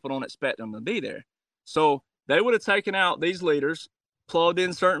because people don't expect them to be there. So they would have taken out these leaders, plugged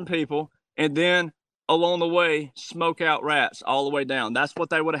in certain people, and then along the way, smoke out rats all the way down. That's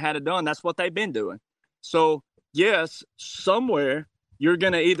what they would have had to done. That's what they've been doing. So yes, somewhere you're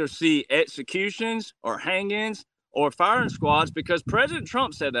going to either see executions or hangings or firing squads, because President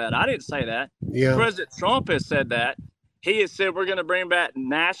Trump said that. I didn't say that. Yeah. President Trump has said that. He has said we're going to bring back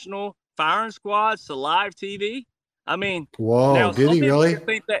national firing squads to live TV. I mean, whoa, now, did he really?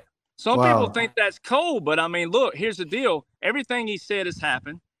 Some people think that's cold, but I mean, look, here's the deal. Everything he said has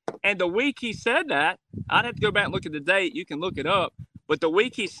happened. And the week he said that, I'd have to go back and look at the date. You can look it up. But the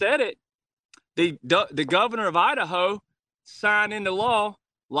week he said it, the governor of Idaho signed into law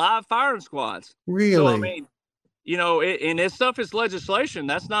live firing squads. Really? So, I mean, you know, and this stuff is legislation.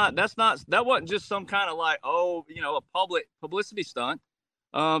 That wasn't just some kind of like, a public publicity stunt.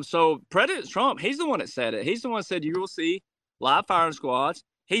 So President Trump, he's the one that said it. He's the one that said you will see live firing squads.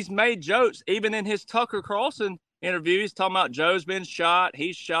 He's made jokes, even in his Tucker Carlson interview. He's talking about Joe's been shot,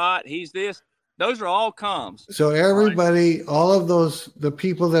 he's this. Those are all comms. So everybody, right? All of those, the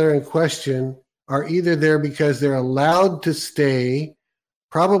people that are in question are either there because they're allowed to stay,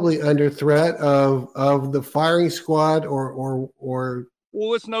 probably under threat of the firing squad or.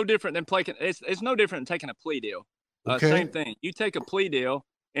 Well, it's no different than it's no different than taking a plea deal. Okay. Same thing. You take a plea deal,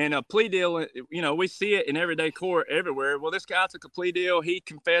 and a plea deal, you know, we see it in everyday court everywhere. Well, this guy took a plea deal. He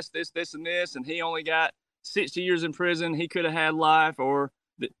confessed this, and this, and he only got 60 years in prison. He could have had life or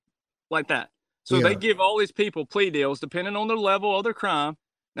like that. So they give all these people plea deals depending on their level of their crime.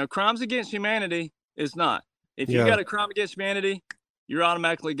 Now, crimes against humanity is not. If you got a crime against humanity, you're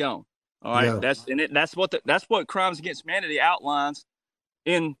automatically gone. All right. Yeah. That's what crimes against humanity outlines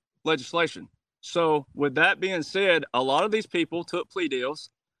in legislation. So with that being said, a lot of these people took plea deals,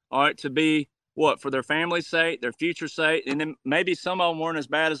 all right, to be for their family's sake, their future's sake. And then maybe some of them weren't as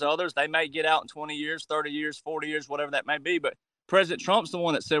bad as others. They may get out in 20 years, 30 years, 40 years, whatever that may be. But President Trump's the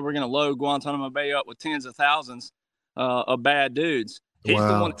one that said we're going to load Guantanamo Bay up with tens of thousands of bad dudes. He's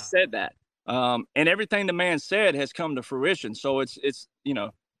the one that said that. And everything the man said has come to fruition. So it's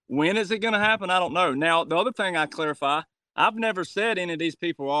when is it going to happen? I don't know. Now, the other thing I clarify, I've never said any of these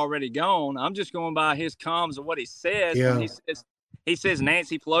people are already gone. I'm just going by his comms of what he says. Yeah. When he says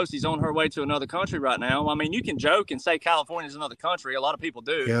Nancy Pelosi's on her way to another country right now. I mean, you can joke and say California's another country. A lot of people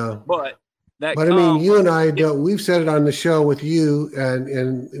do. Yeah. But I mean, you and I don't. We've said it on the show with you,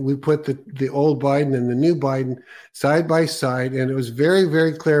 and we put the old Biden and the new Biden side by side, and it was very,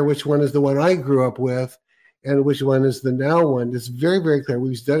 very clear which one is the one I grew up with, and which one is the now one. It's very, very clear.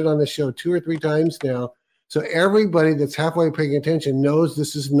 We've said it on the show 2 or 3 times now. So everybody that's halfway paying attention knows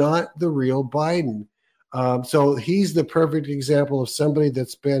this is not the real Biden. So he's the perfect example of somebody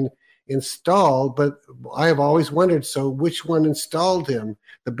that's been installed, but I have always wondered, so which one installed him,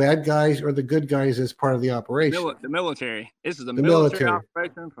 the bad guys or the good guys as part of the operation? The military. This is the military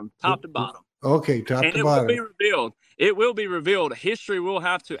operation from top to bottom. Okay, top to bottom. And it will be revealed. It will be revealed. History will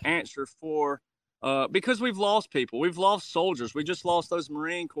have to answer for, because we've lost people. We've lost soldiers. We just lost those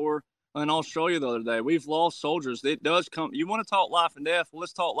Marine Corps in Australia the other day. We've lost soldiers. It does come. You want to talk life and death? Well,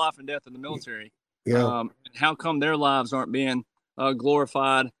 let's talk life and death in the military. Yeah. How come their lives aren't being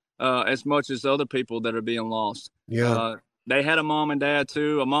glorified as much as the other people that are being lost? Yeah. They had a mom and dad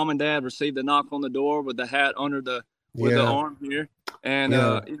too. A mom and dad received a knock on the door with the hat under the arm here. And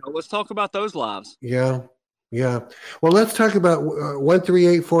let's talk about those lives. Yeah. Yeah. Well, let's talk about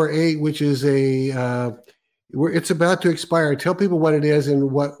 13848, which is it's about to expire. Tell people what it is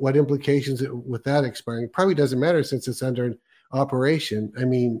and what implications with that expiring. It probably doesn't matter since it's under operation. I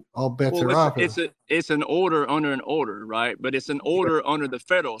mean, all bets are off. It's an order under an order, right? But it's an order under the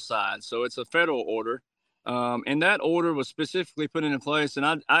federal side. So it's a federal order. And that order was specifically put into place.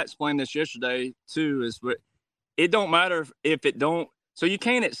 And I explained this yesterday too, it don't matter if it don't. So you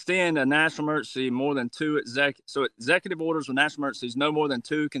can't extend a national emergency more than 2 executive orders with national emergencies, no more than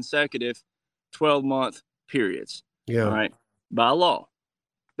 2 consecutive 12-month periods. Yeah. All right. By law.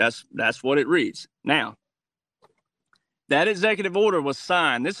 That's what it reads. Now, That executive order was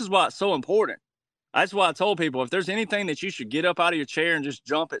signed. This is why it's so important. That's why I told people, if there's anything that you should get up out of your chair and just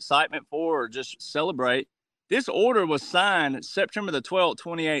jump excitement for or just celebrate, this order was signed September the 12th,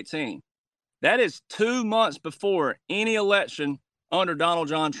 2018. That is 2 months before any election under Donald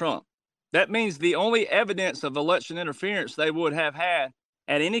John Trump. That means the only evidence of election interference they would have had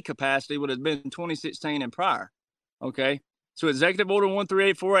at any capacity would have been 2016 and prior. Okay. So Executive Order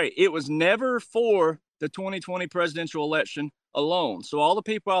 13848, it was never for the 2020 presidential election alone. So all the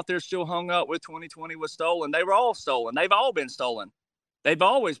people out there still hung up with 2020 was stolen. They were all stolen. They've all been stolen. They've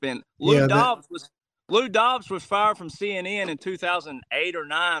always been. Lou Dobbs was fired from CNN in 2008 or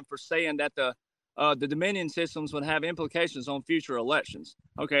 9 for saying that the Dominion systems would have implications on future elections.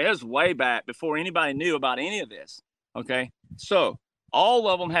 Okay, it was way back before anybody knew about any of this. Okay, so all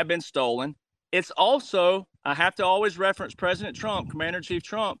of them have been stolen. It's also, I have to always reference President Trump, Commander-in-Chief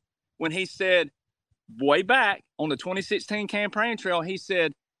Trump, when he said way back on the 2016 campaign trail, he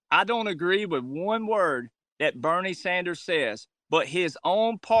said, I don't agree with one word that Bernie Sanders says, but his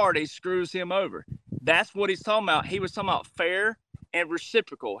own party screws him over. That's what he's talking about. He was talking about fair and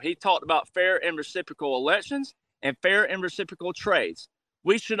reciprocal. He talked about fair and reciprocal elections and fair and reciprocal trades.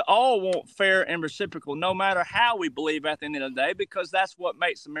 We should all want fair and reciprocal, no matter how we believe at the end of the day, because that's what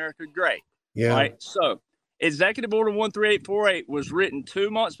makes America great. Yeah. Right. So Executive Order 13848 was written 2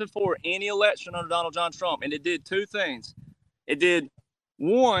 months before any election under Donald John Trump, and it did two things. It did,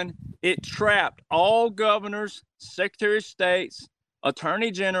 one, it trapped all governors, secretaries of states, attorney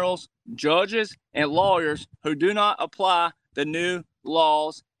generals, judges, and lawyers who do not apply the new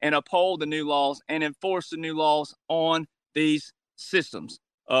laws and uphold the new laws and enforce the new laws on these systems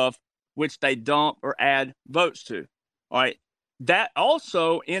of which they dump or add votes to. All right. That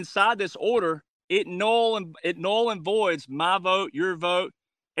also, inside this order, it null and voids my vote, your vote,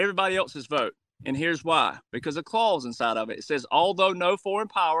 everybody else's vote. And here's why. Because a clause inside of it. It says, although no foreign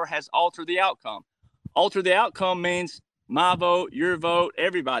power has altered the outcome. Alter the outcome means my vote, your vote,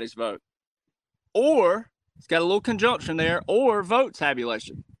 everybody's vote. Or, it's got a little conjunction there, or vote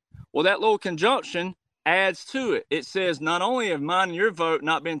tabulation. Well, that little conjunction adds to it. It says, not only have mine and your vote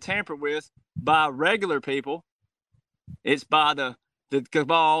not been tampered with by regular people, it's by the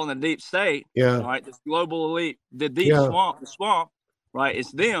cabal and the deep state. Yeah. All right. This global elite, the deep swamp, right?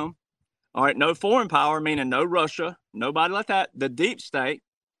 It's them. All right. No foreign power, meaning no Russia, nobody like that. The deep state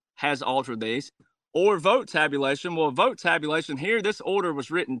has altered these. Or vote tabulation. Well, vote tabulation here, this order was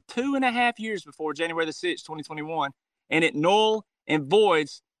written 2.5 years before January the 6th, 2021, and it null and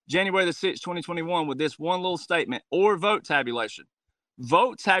voids January the 6th, 2021 with this one little statement, or vote tabulation.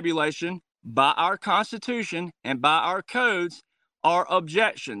 Vote tabulation by our Constitution and by our codes are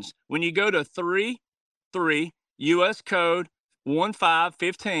objections. When you go to 3 U.S. Code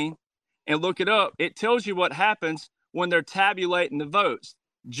 1515 and look it up, it tells you what happens when they're tabulating the votes.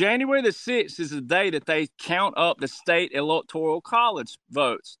 January the 6th is the day that they count up the state electoral college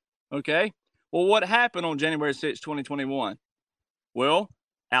votes. Okay. Well, what happened on January 6th, 2021? Well,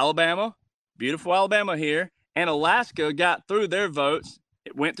 Alabama, beautiful Alabama here, and Alaska got through their votes.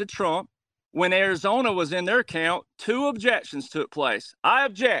 It went to Trump. When Arizona was in their count, 2 objections took place. I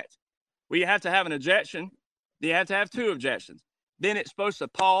object. Well, you have to have an objection. You have to have 2 objections. Then it's supposed to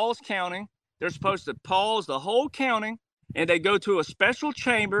pause counting. They're supposed to pause the whole counting, and they go to a special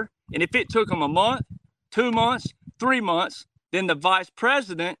chamber. And if it took them a month, 2 months, 3 months, then the vice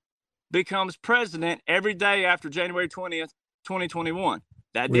president becomes president every day after January 20th, 2021.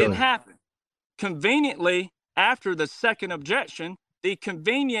 That didn't happen. Conveniently, after the second objection, the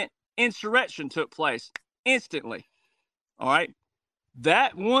convenient insurrection took place instantly. All right.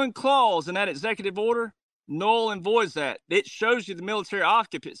 That one clause in that executive order null and voids that. It shows you the military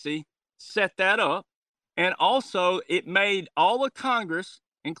occupancy set that up. And also it made all of Congress,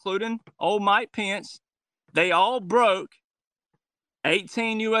 including old Mike Pence, they all broke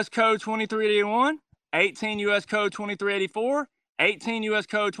 18 U.S. Code 2381, 18 U.S. Code 2384, 18 U.S.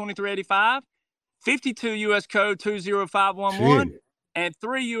 Code 2385, 52 U.S. Code 20511, and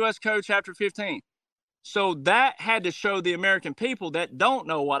 3 U.S. Code Chapter 15. So that had to show the American people that don't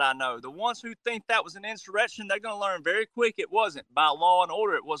know what I know. The ones who think that was an insurrection, they're going to learn very quick it wasn't. By law and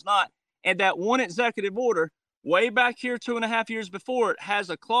order, it was not. And that one executive order, way back here 2.5 years before, it has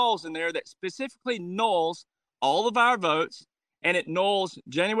a clause in there that specifically nulls all of our votes, and it nulls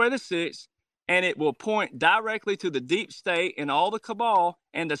January the 6th, and it will point directly to the deep state and all the cabal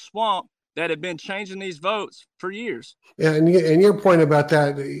and the swamp that have been changing these votes for years. Yeah, and your point about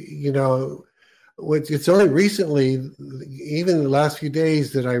that, you know, it's only recently, even in the last few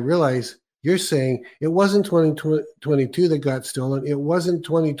days, that I realized you're saying it wasn't 2022 that got stolen. It wasn't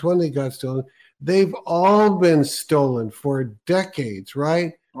 2020 that got stolen. they've all been stolen for decades,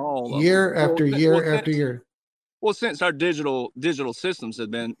 right? All of Year them. after year after year. Well, since our digital systems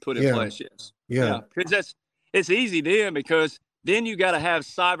have been put in place, yes. Yeah. Because it's easy then, because then you got to have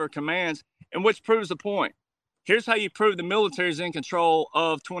cyber commands, and which proves the point. Here's how you prove the military is in control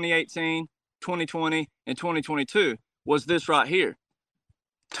of 2018, 2020, and 2022 was this right here.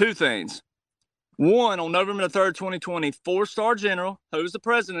 Two things. One, on November the 3rd, 2020, 4-star general, who's the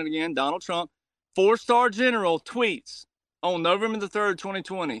president again, Donald Trump, 4-star general tweets on November the 3rd,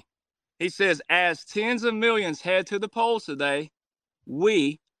 2020. He says, as tens of millions head to the polls today,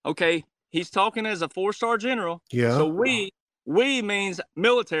 he's talking as a 4-star general. Yeah. So we means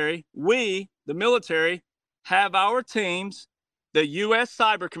military. We, the military, have our teams, the U.S.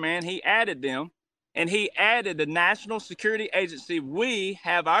 Cyber Command, he added them, and he added the National Security Agency. We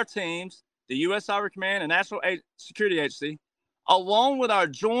have our teams, the U.S. Cyber Command and National Security Agency, along with our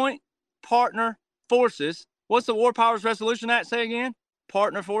joint partner forces. What's the War Powers Resolution Act say again?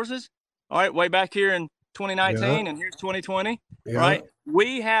 Partner forces. All right, way back here in 2019, and here's 2020. Right?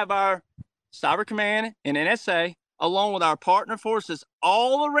 We have our Cyber Command and NSA, along with our partner forces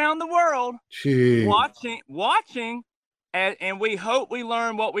all around the world, watching, and we hope we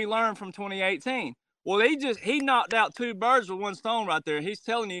learn what we learned from 2018. Well, he knocked out two birds with one stone right there. He's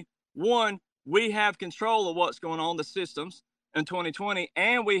telling you, one, we have control of what's going on, the systems in 2020,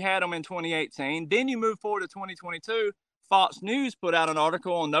 and we had them in 2018. Then you move forward to 2022. Fox News put out an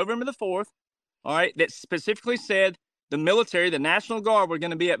article on November the 4th, all right, that specifically said the military, the National Guard, were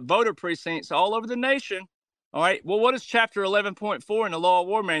going to be at voter precincts all over the nation. All right. Well, what is Chapter 11.4 in the Law of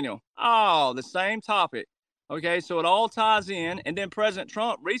War Manual? Oh, the same topic. Okay. So it all ties in. And then President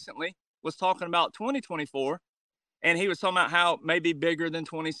Trump recently was talking about 2024, and he was talking about how it may be bigger than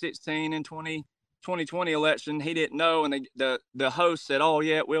 2016 and 2020 election. He didn't know. And the host said, oh,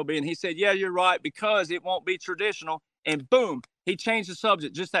 yeah, it will be. And he said, yeah, you're right, because it won't be traditional. And boom, he changed the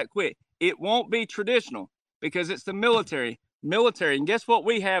subject just that quick. It won't be traditional because it's the military. And guess what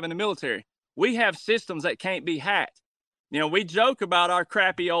we have in the military? We have systems that can't be hacked. You know, we joke about our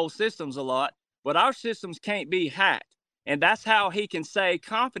crappy old systems a lot, but our systems can't be hacked. And that's how he can say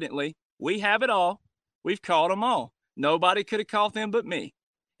confidently, we have it all. We've caught them all. Nobody could have caught them but me.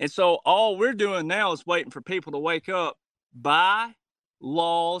 And so all we're doing now is waiting for people to wake up by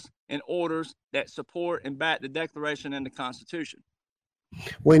laws and orders that support and back the Declaration and the Constitution.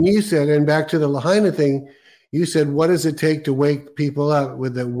 When you said, and back to the Lahaina thing, you said, what does it take to wake people up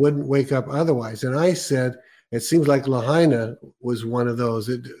that wouldn't wake up otherwise? And I said, it seems like Lahaina was one of those.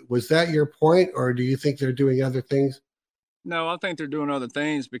 Was that your point, or do you think they're doing other things? No, I think they're doing other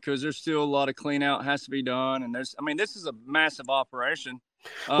things because there's still a lot of clean out has to be done. And this is a massive operation.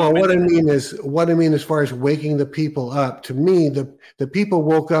 Well, what I mean as far as waking the people up, to me, the people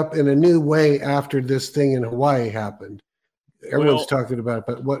woke up in a new way after this thing in Hawaii happened. Everyone's talking about it,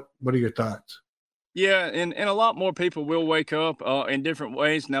 but what are your thoughts? Yeah, and a lot more people will wake up in different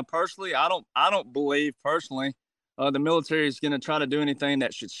ways. Now, personally, I don't believe the military is going to try to do anything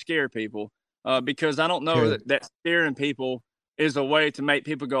that should scare people because I don't know that scaring people is a way to make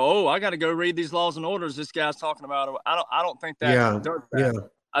people go, oh, I got to go read these laws and orders this guy's talking about. I don't think that does that. Yeah.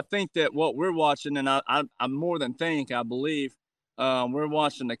 I think that what we're watching, and I more than think, I believe we're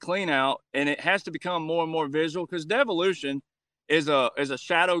watching the clean out, and it has to become more and more visual because devolution is a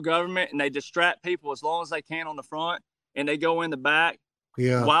shadow government, and they distract people as long as they can on the front, and they go in the back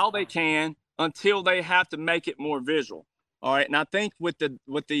while they can until they have to make it more visual. All right, and I think with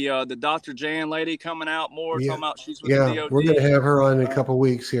the Dr. Jan lady coming out more, talking about she's with the DOD. We're going to have her on in a couple of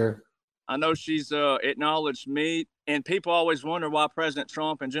weeks here. I know she's acknowledged me, and people always wonder why President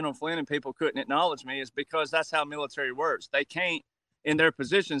Trump and General Flynn and people couldn't acknowledge me. Is because that's how military works. They can't in their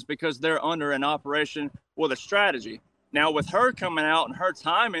positions because they're under an operation with a strategy. Now, with her coming out and her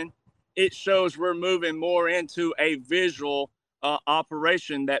timing, it shows we're moving more into a visual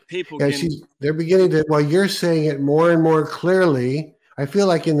operation that people can. They're beginning to, while you're saying it more and more clearly, I feel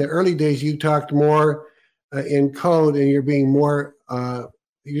like in the early days you talked more in code and you're being more,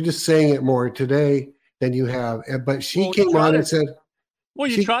 you're just saying it more today than you have. But she came on and said, well,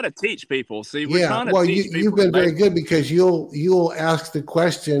 you try to teach people. See, we're trying to teach people. You've been very good because you'll ask the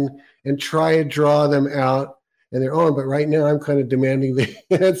question and try to draw them out and their own. But right now I'm kind of demanding the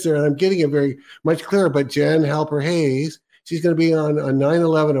answer and I'm getting it very much clearer. But Jen Halper Hayes, she's going to be on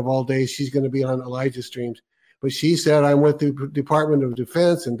 9/11 of all days. She's going to be on Elijah Streams. But she said, I'm with the Department of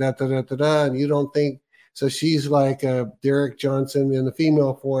Defense and da-da-da-da-da. And you don't think, so she's like Derek Johnson in the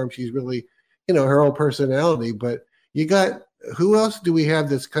female form. She's really, her own personality. But you got, who else do we have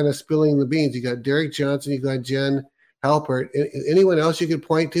that's kind of spilling the beans? You got Derek Johnson, you got Jen Halpert. Anyone else you could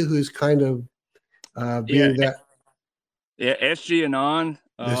point to who's kind of being that SG and on.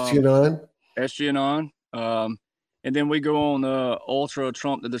 SG and on. And then we go on the Ultra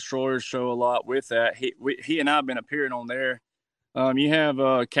Trump the Destroyer show a lot with that. He and I have been appearing on there. You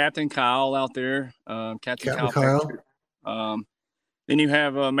have Captain Kyle out there, Captain Kyle. Patrick. Then you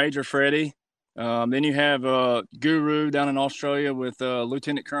have Major Freddie. Then you have Guru down in Australia with retired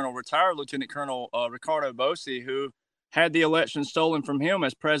Lieutenant Colonel Ricardo Bosi, who had the election stolen from him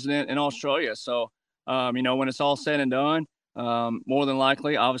as president in Australia. So, when it's all said and done, more than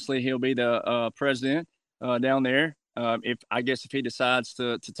likely, obviously, he'll be the president down there. If he decides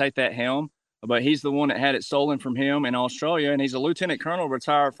to take that helm, but he's the one that had it stolen from him in Australia, and he's a lieutenant colonel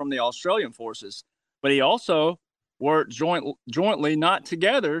retired from the Australian forces. But he also worked jointly, not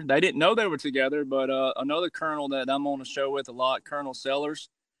together. They didn't know they were together, but another colonel that I'm on the show with a lot, Colonel Sellers.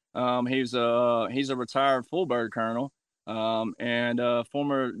 He's a retired full bird colonel and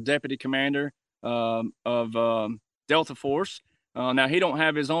former deputy commander of Delta Force. Now he don't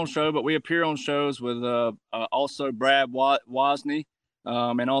have his own show, but we appear on shows with also Brad Wozni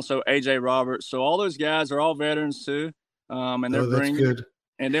and also AJ Roberts. So all those guys are all veterans too, and they're that's good.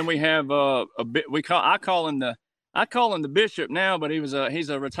 And then we have I call him the bishop now, but he's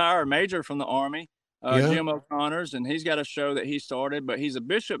a retired major from the Army, Jim O'Connor's, and he's got a show that he started, but he's a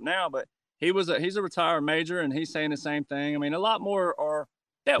bishop now, but he's a retired major, and he's saying the same thing. I mean, a lot more are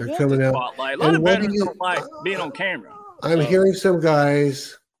that want the spotlight. A lot of veterans don't like being on camera. I'm hearing some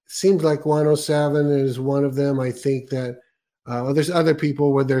guys, seems like 107 is one of them. I think that there's other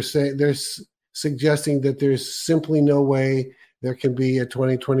people where they're suggesting that there's simply no way there can be a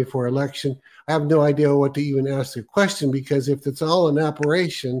 2024 election. I have no idea what to even ask the question, because if it's all an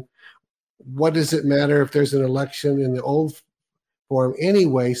operation, what does it matter if there's an election in the old form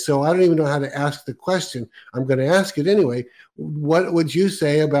anyway? So I don't even know how to ask the question. I'm going to ask it anyway. What would you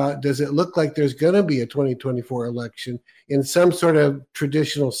say about, does it look like there's going to be a 2024 election in some sort of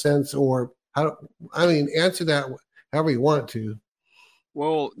traditional sense, or answer that however you want to.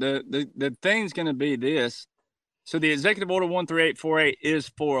 Well, the thing's going to be this. So the Executive Order 13848 is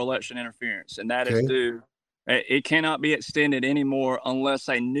for election interference, and that is due. It cannot be extended anymore unless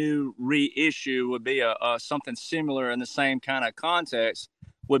a new reissue would be something similar in the same kind of context,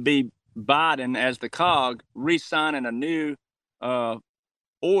 would be Biden as the cog re-signing a new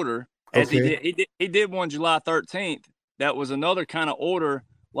order, as he did one July 13th. That was another kind of order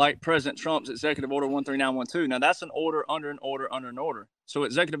like President Trump's Executive Order 13912. Now that's an order under an order under an order. So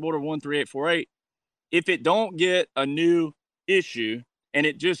Executive Order 13848, if it don't get a new issue and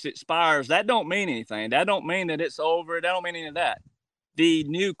it just expires, that don't mean anything. That don't mean that it's over. That don't mean any of that. The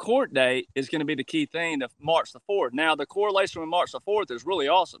new court date is going to be the key thing, to March the 4th. Now, the correlation with March the 4th is really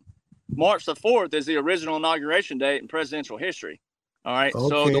awesome. March the 4th is the original inauguration date in presidential history. All right.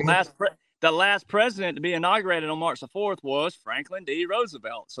 So the last president to be inaugurated on March the 4th was Franklin D.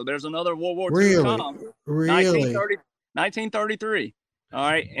 Roosevelt. So there's another World War II column. Really? 1933. All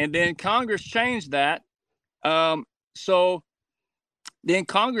right. And then Congress changed that. So then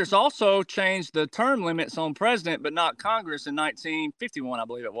Congress also changed the term limits on president, but not Congress, in 1951, I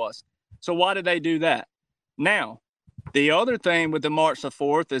believe it was. So why did they do that? Now, the other thing with the March the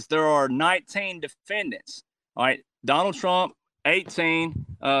 4th is there are 19 defendants. All right. Donald Trump, 18,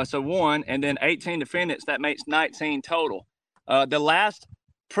 so 1, and then 18 defendants. That makes 19 total. The last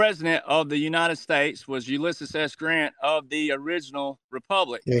president of the United States was Ulysses S. Grant of the original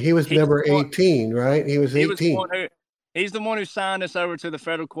republic. Yeah, he was number 18, right? He was 18. He's the one who signed us over to the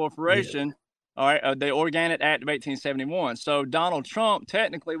federal corporation, all right, the Organic Act of 1871. So Donald Trump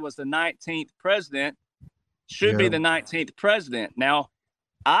technically was the 19th president, should be the 19th president. Now,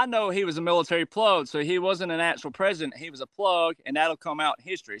 I know he was a military plug, so he wasn't an actual president. He was a plug, and that'll come out in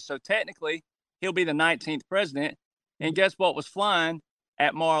history. So technically, he'll be the 19th president. And guess what was flying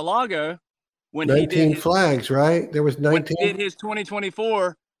at Mar-a-Lago when 19 he did his flags, right? There was 19. When he did his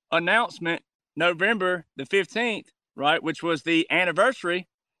 2024 announcement, November the 15th, right, which was the anniversary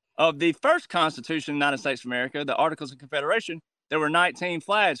of the first Constitution of the United States of America, the Articles of Confederation. There were 19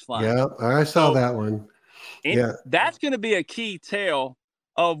 flags flying. Yeah, I saw that one. Yeah, that's going to be a key tell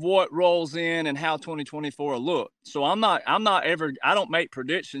of what rolls in and how 2024 will look. So I don't make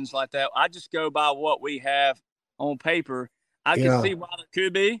predictions like that. I just go by what we have on paper. I can see why there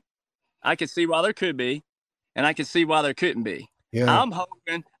could be. I can see why there could be, and I can see why there couldn't be. Yeah.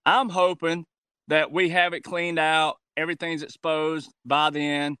 I'm hoping that we have it cleaned out. Everything's exposed by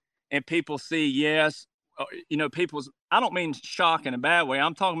then, and people see, yes, I don't mean shock in a bad way.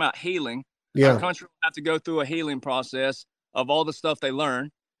 I'm talking about healing. Yeah. Our country will have to go through a healing process of all the stuff they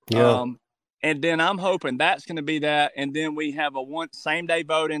learn. Yeah. And then I'm hoping that's going to be that. And then we have a same day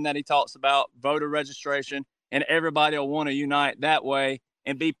voting that he talks about, voter registration, and everybody will want to unite that way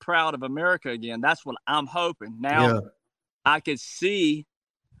and be proud of America again. That's what I'm hoping. Now, I could see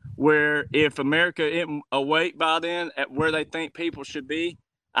where if America isn't awake by then at where they think people should be,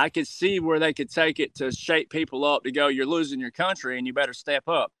 I could see where they could take it to shake people up to go, you're losing your country and you better step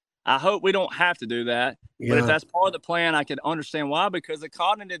up. I hope we don't have to do that. But if that's part of the plan, I could understand why, because the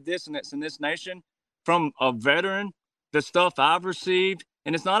cognitive dissonance in this nation from a veteran, the stuff I've received,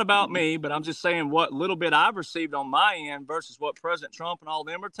 and it's not about me, but I'm just saying what little bit I've received on my end versus what President Trump and all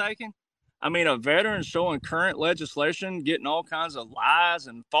them are taking. I mean, a veteran showing current legislation, getting all kinds of lies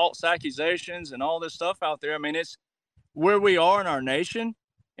and false accusations and all this stuff out there. I mean, it's where we are in our nation.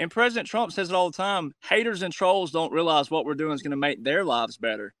 And President Trump says it all the time. Haters and trolls don't realize what we're doing is going to make their lives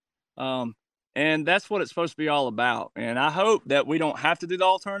better. And that's what it's supposed to be all about. And I hope that we don't have to do the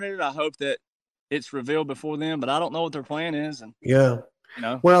alternative. I hope that it's revealed before then, but I don't know what their plan is. And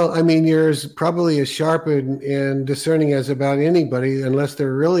well, I mean, you're probably as sharp and discerning as about anybody, unless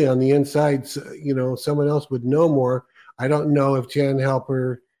they're really on the inside. Someone else would know more. I don't know if Jan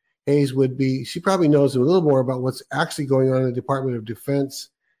Halper Hayes would be. She probably knows a little more about what's actually going on in the Department of Defense,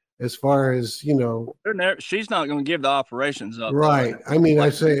 as far as she's not going to give the operations up. Right. I mean, I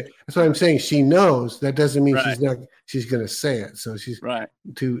say that's what I'm saying. She knows. That doesn't mean she's going to say it. So she's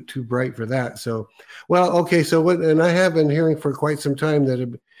too bright for that. So, well, okay. So and I have been hearing for quite some time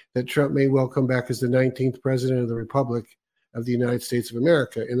that Trump may well come back as the 19th president of the Republic of the United States of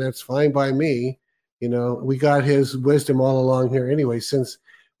America, and that's fine by me. We got his wisdom all along here anyway. Since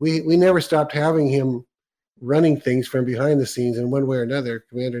we never stopped having him running things from behind the scenes in one way or another,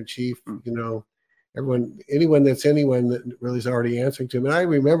 commander-in-chief, anyone that really is already answering to him. And I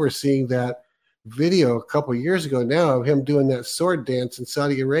remember seeing that video a couple of years ago now of him doing that sword dance in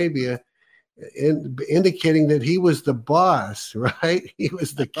Saudi Arabia, indicating that he was the boss, right? He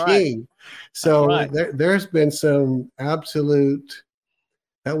was the king. So there's been some absolute,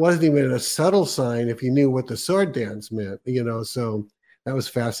 that wasn't even a subtle sign if you knew what the sword dance meant, so that was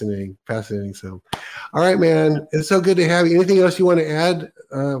fascinating. So, all right, man. It's so good to have you. Anything else you want to add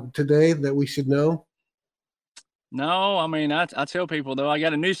today that we should know? No, I mean, I tell people, though, I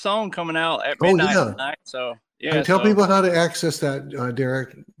got a new song coming out at midnight tonight. So, And tell people how to access that,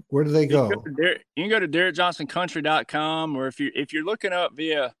 Derek. Where do they go? You can go to DerekJohnsonCountry.com, or if you're looking up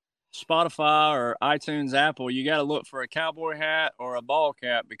via Spotify or iTunes, Apple, you got to look for a cowboy hat or a ball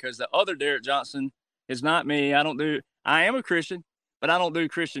cap, because the other Derek Johnson is not me. I am a Christian, but I don't do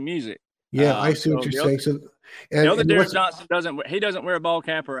Christian music. Yeah, I see what you're saying. So, the other Derek Johnson doesn't wear a ball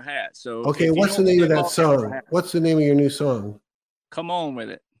cap or a hat. So what's the name of that song? What's the name of your new song? Come On With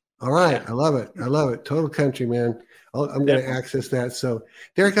It. All right, I love it. Total country, man. I'm going to access that. So,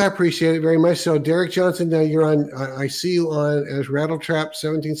 Derek, I appreciate it very much. So, Derek Johnson, now you're on. I see you on as Rattletrap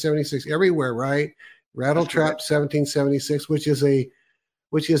 1776 everywhere, right? Rattletrap 1776, which is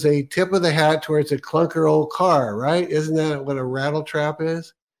a tip of the hat towards a clunker old car, right? Isn't that what a rattletrap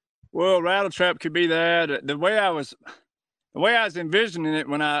is? Well, rattletrap could be that. The way I was envisioning it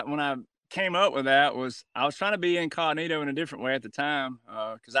when I came up with that was I was trying to be incognito in a different way at the time,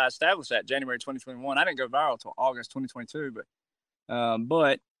 because I established that January 2021. I didn't go viral until August 2022,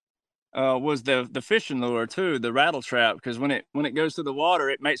 but was the fishing lure too, the rattletrap, because when it goes through the water,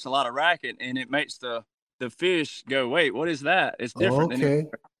 it makes a lot of racket and it makes the fish go, wait, what is that? It's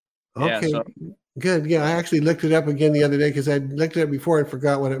different. Okay. Good. Yeah, I actually looked it up again the other day because I looked it up before and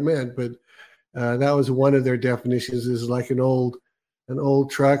forgot what it meant. But that was one of their definitions, is like an old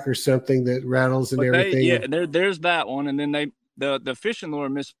truck or something that rattles and everything. There's that one, and then the fishing lure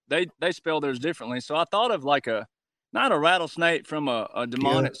they spell theirs differently. So I thought of like not a rattlesnake from a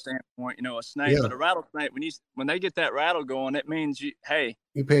demonic standpoint, a snake, but a rattlesnake. When they get that rattle going, it means you pay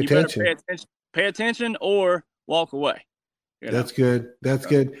attention. Pay attention or walk away. That's good.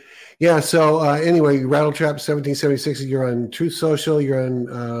 Yeah. So anyway, Rattletrap 1776. You're on Truth Social. You're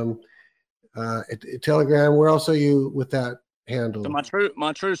on Telegram. Where else are you with that handle? So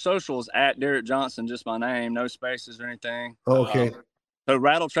my true social is at Derek Johnson, just my name, no spaces or anything. Oh, okay. So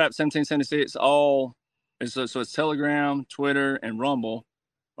Rattletrap 1776. So it's Telegram, Twitter, and Rumble,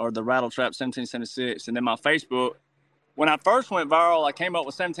 or the Rattletrap 1776, and then my Facebook. When I first went viral, I came up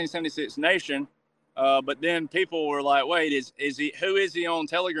with 1776 Nation. But then people were like, wait, who is he on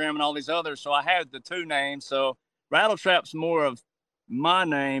Telegram and all these others? So I had the two names. So Rattletrap's more of my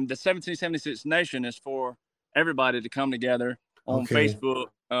name. The 1776 Nation is for everybody to come together on Facebook.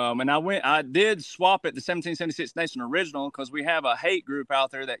 And I did swap it to 1776 Nation Original, because we have a hate group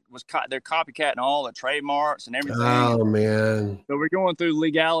out there that they're copycatting all the trademarks and everything. Oh, man. So we're going through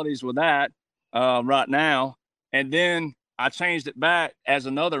legalities with that. right now. And then I changed it back as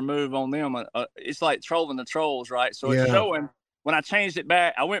another move on them. It's like trolling the trolls, right? So it's showing when I changed it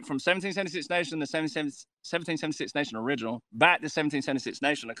back, I went from 1776 Nation to 1776 Nation original back to 1776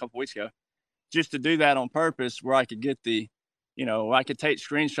 Nation a couple weeks ago, just to do that on purpose, where I could get I could take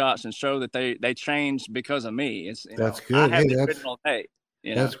screenshots and show that they changed because of me. That's good. I have the original date.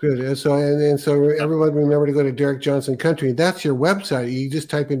 That's good. And so everyone remember to go to Derek Johnson Country. That's your website. You just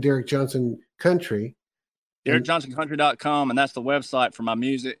type in Derek Johnson Country. DerekJohnsonCountry.com, and that's the website for my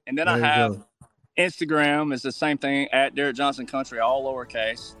music. And then I have Instagram is the same thing, at Derek Johnson Country, all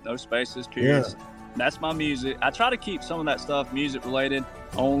lowercase, no spaces, periods. Yeah. That's my music. I try to keep some of that stuff music related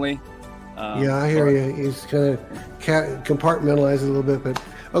only. I hear you. He's kind of compartmentalized a little bit, but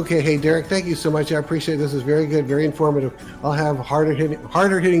okay. Hey, Derek, thank you so much. I appreciate it. This is very good, very informative. I'll have harder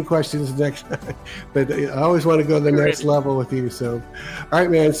hitting questions next time, but I always want to go to the next level with you. So, all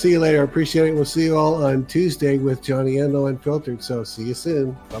right, man. See you later. I appreciate it. We'll see you all on Tuesday with Johnny Endo Unfiltered. So, see you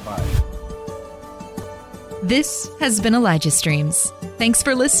soon. Bye-bye. This has been Elijah Streams. Thanks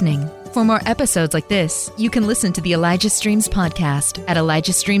for listening. For more episodes like this, you can listen to the Elijah Streams podcast at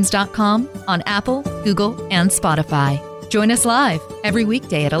ElijahStreams.com on Apple, Google, and Spotify. Join us live every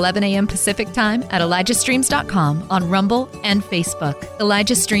weekday at 11 a.m. Pacific Time at ElijahStreams.com on Rumble and Facebook.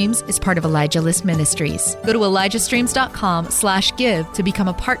 Elijah Streams is part of Elijah List Ministries. Go to ElijahStreams.com/give to become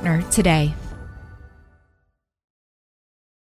a partner today.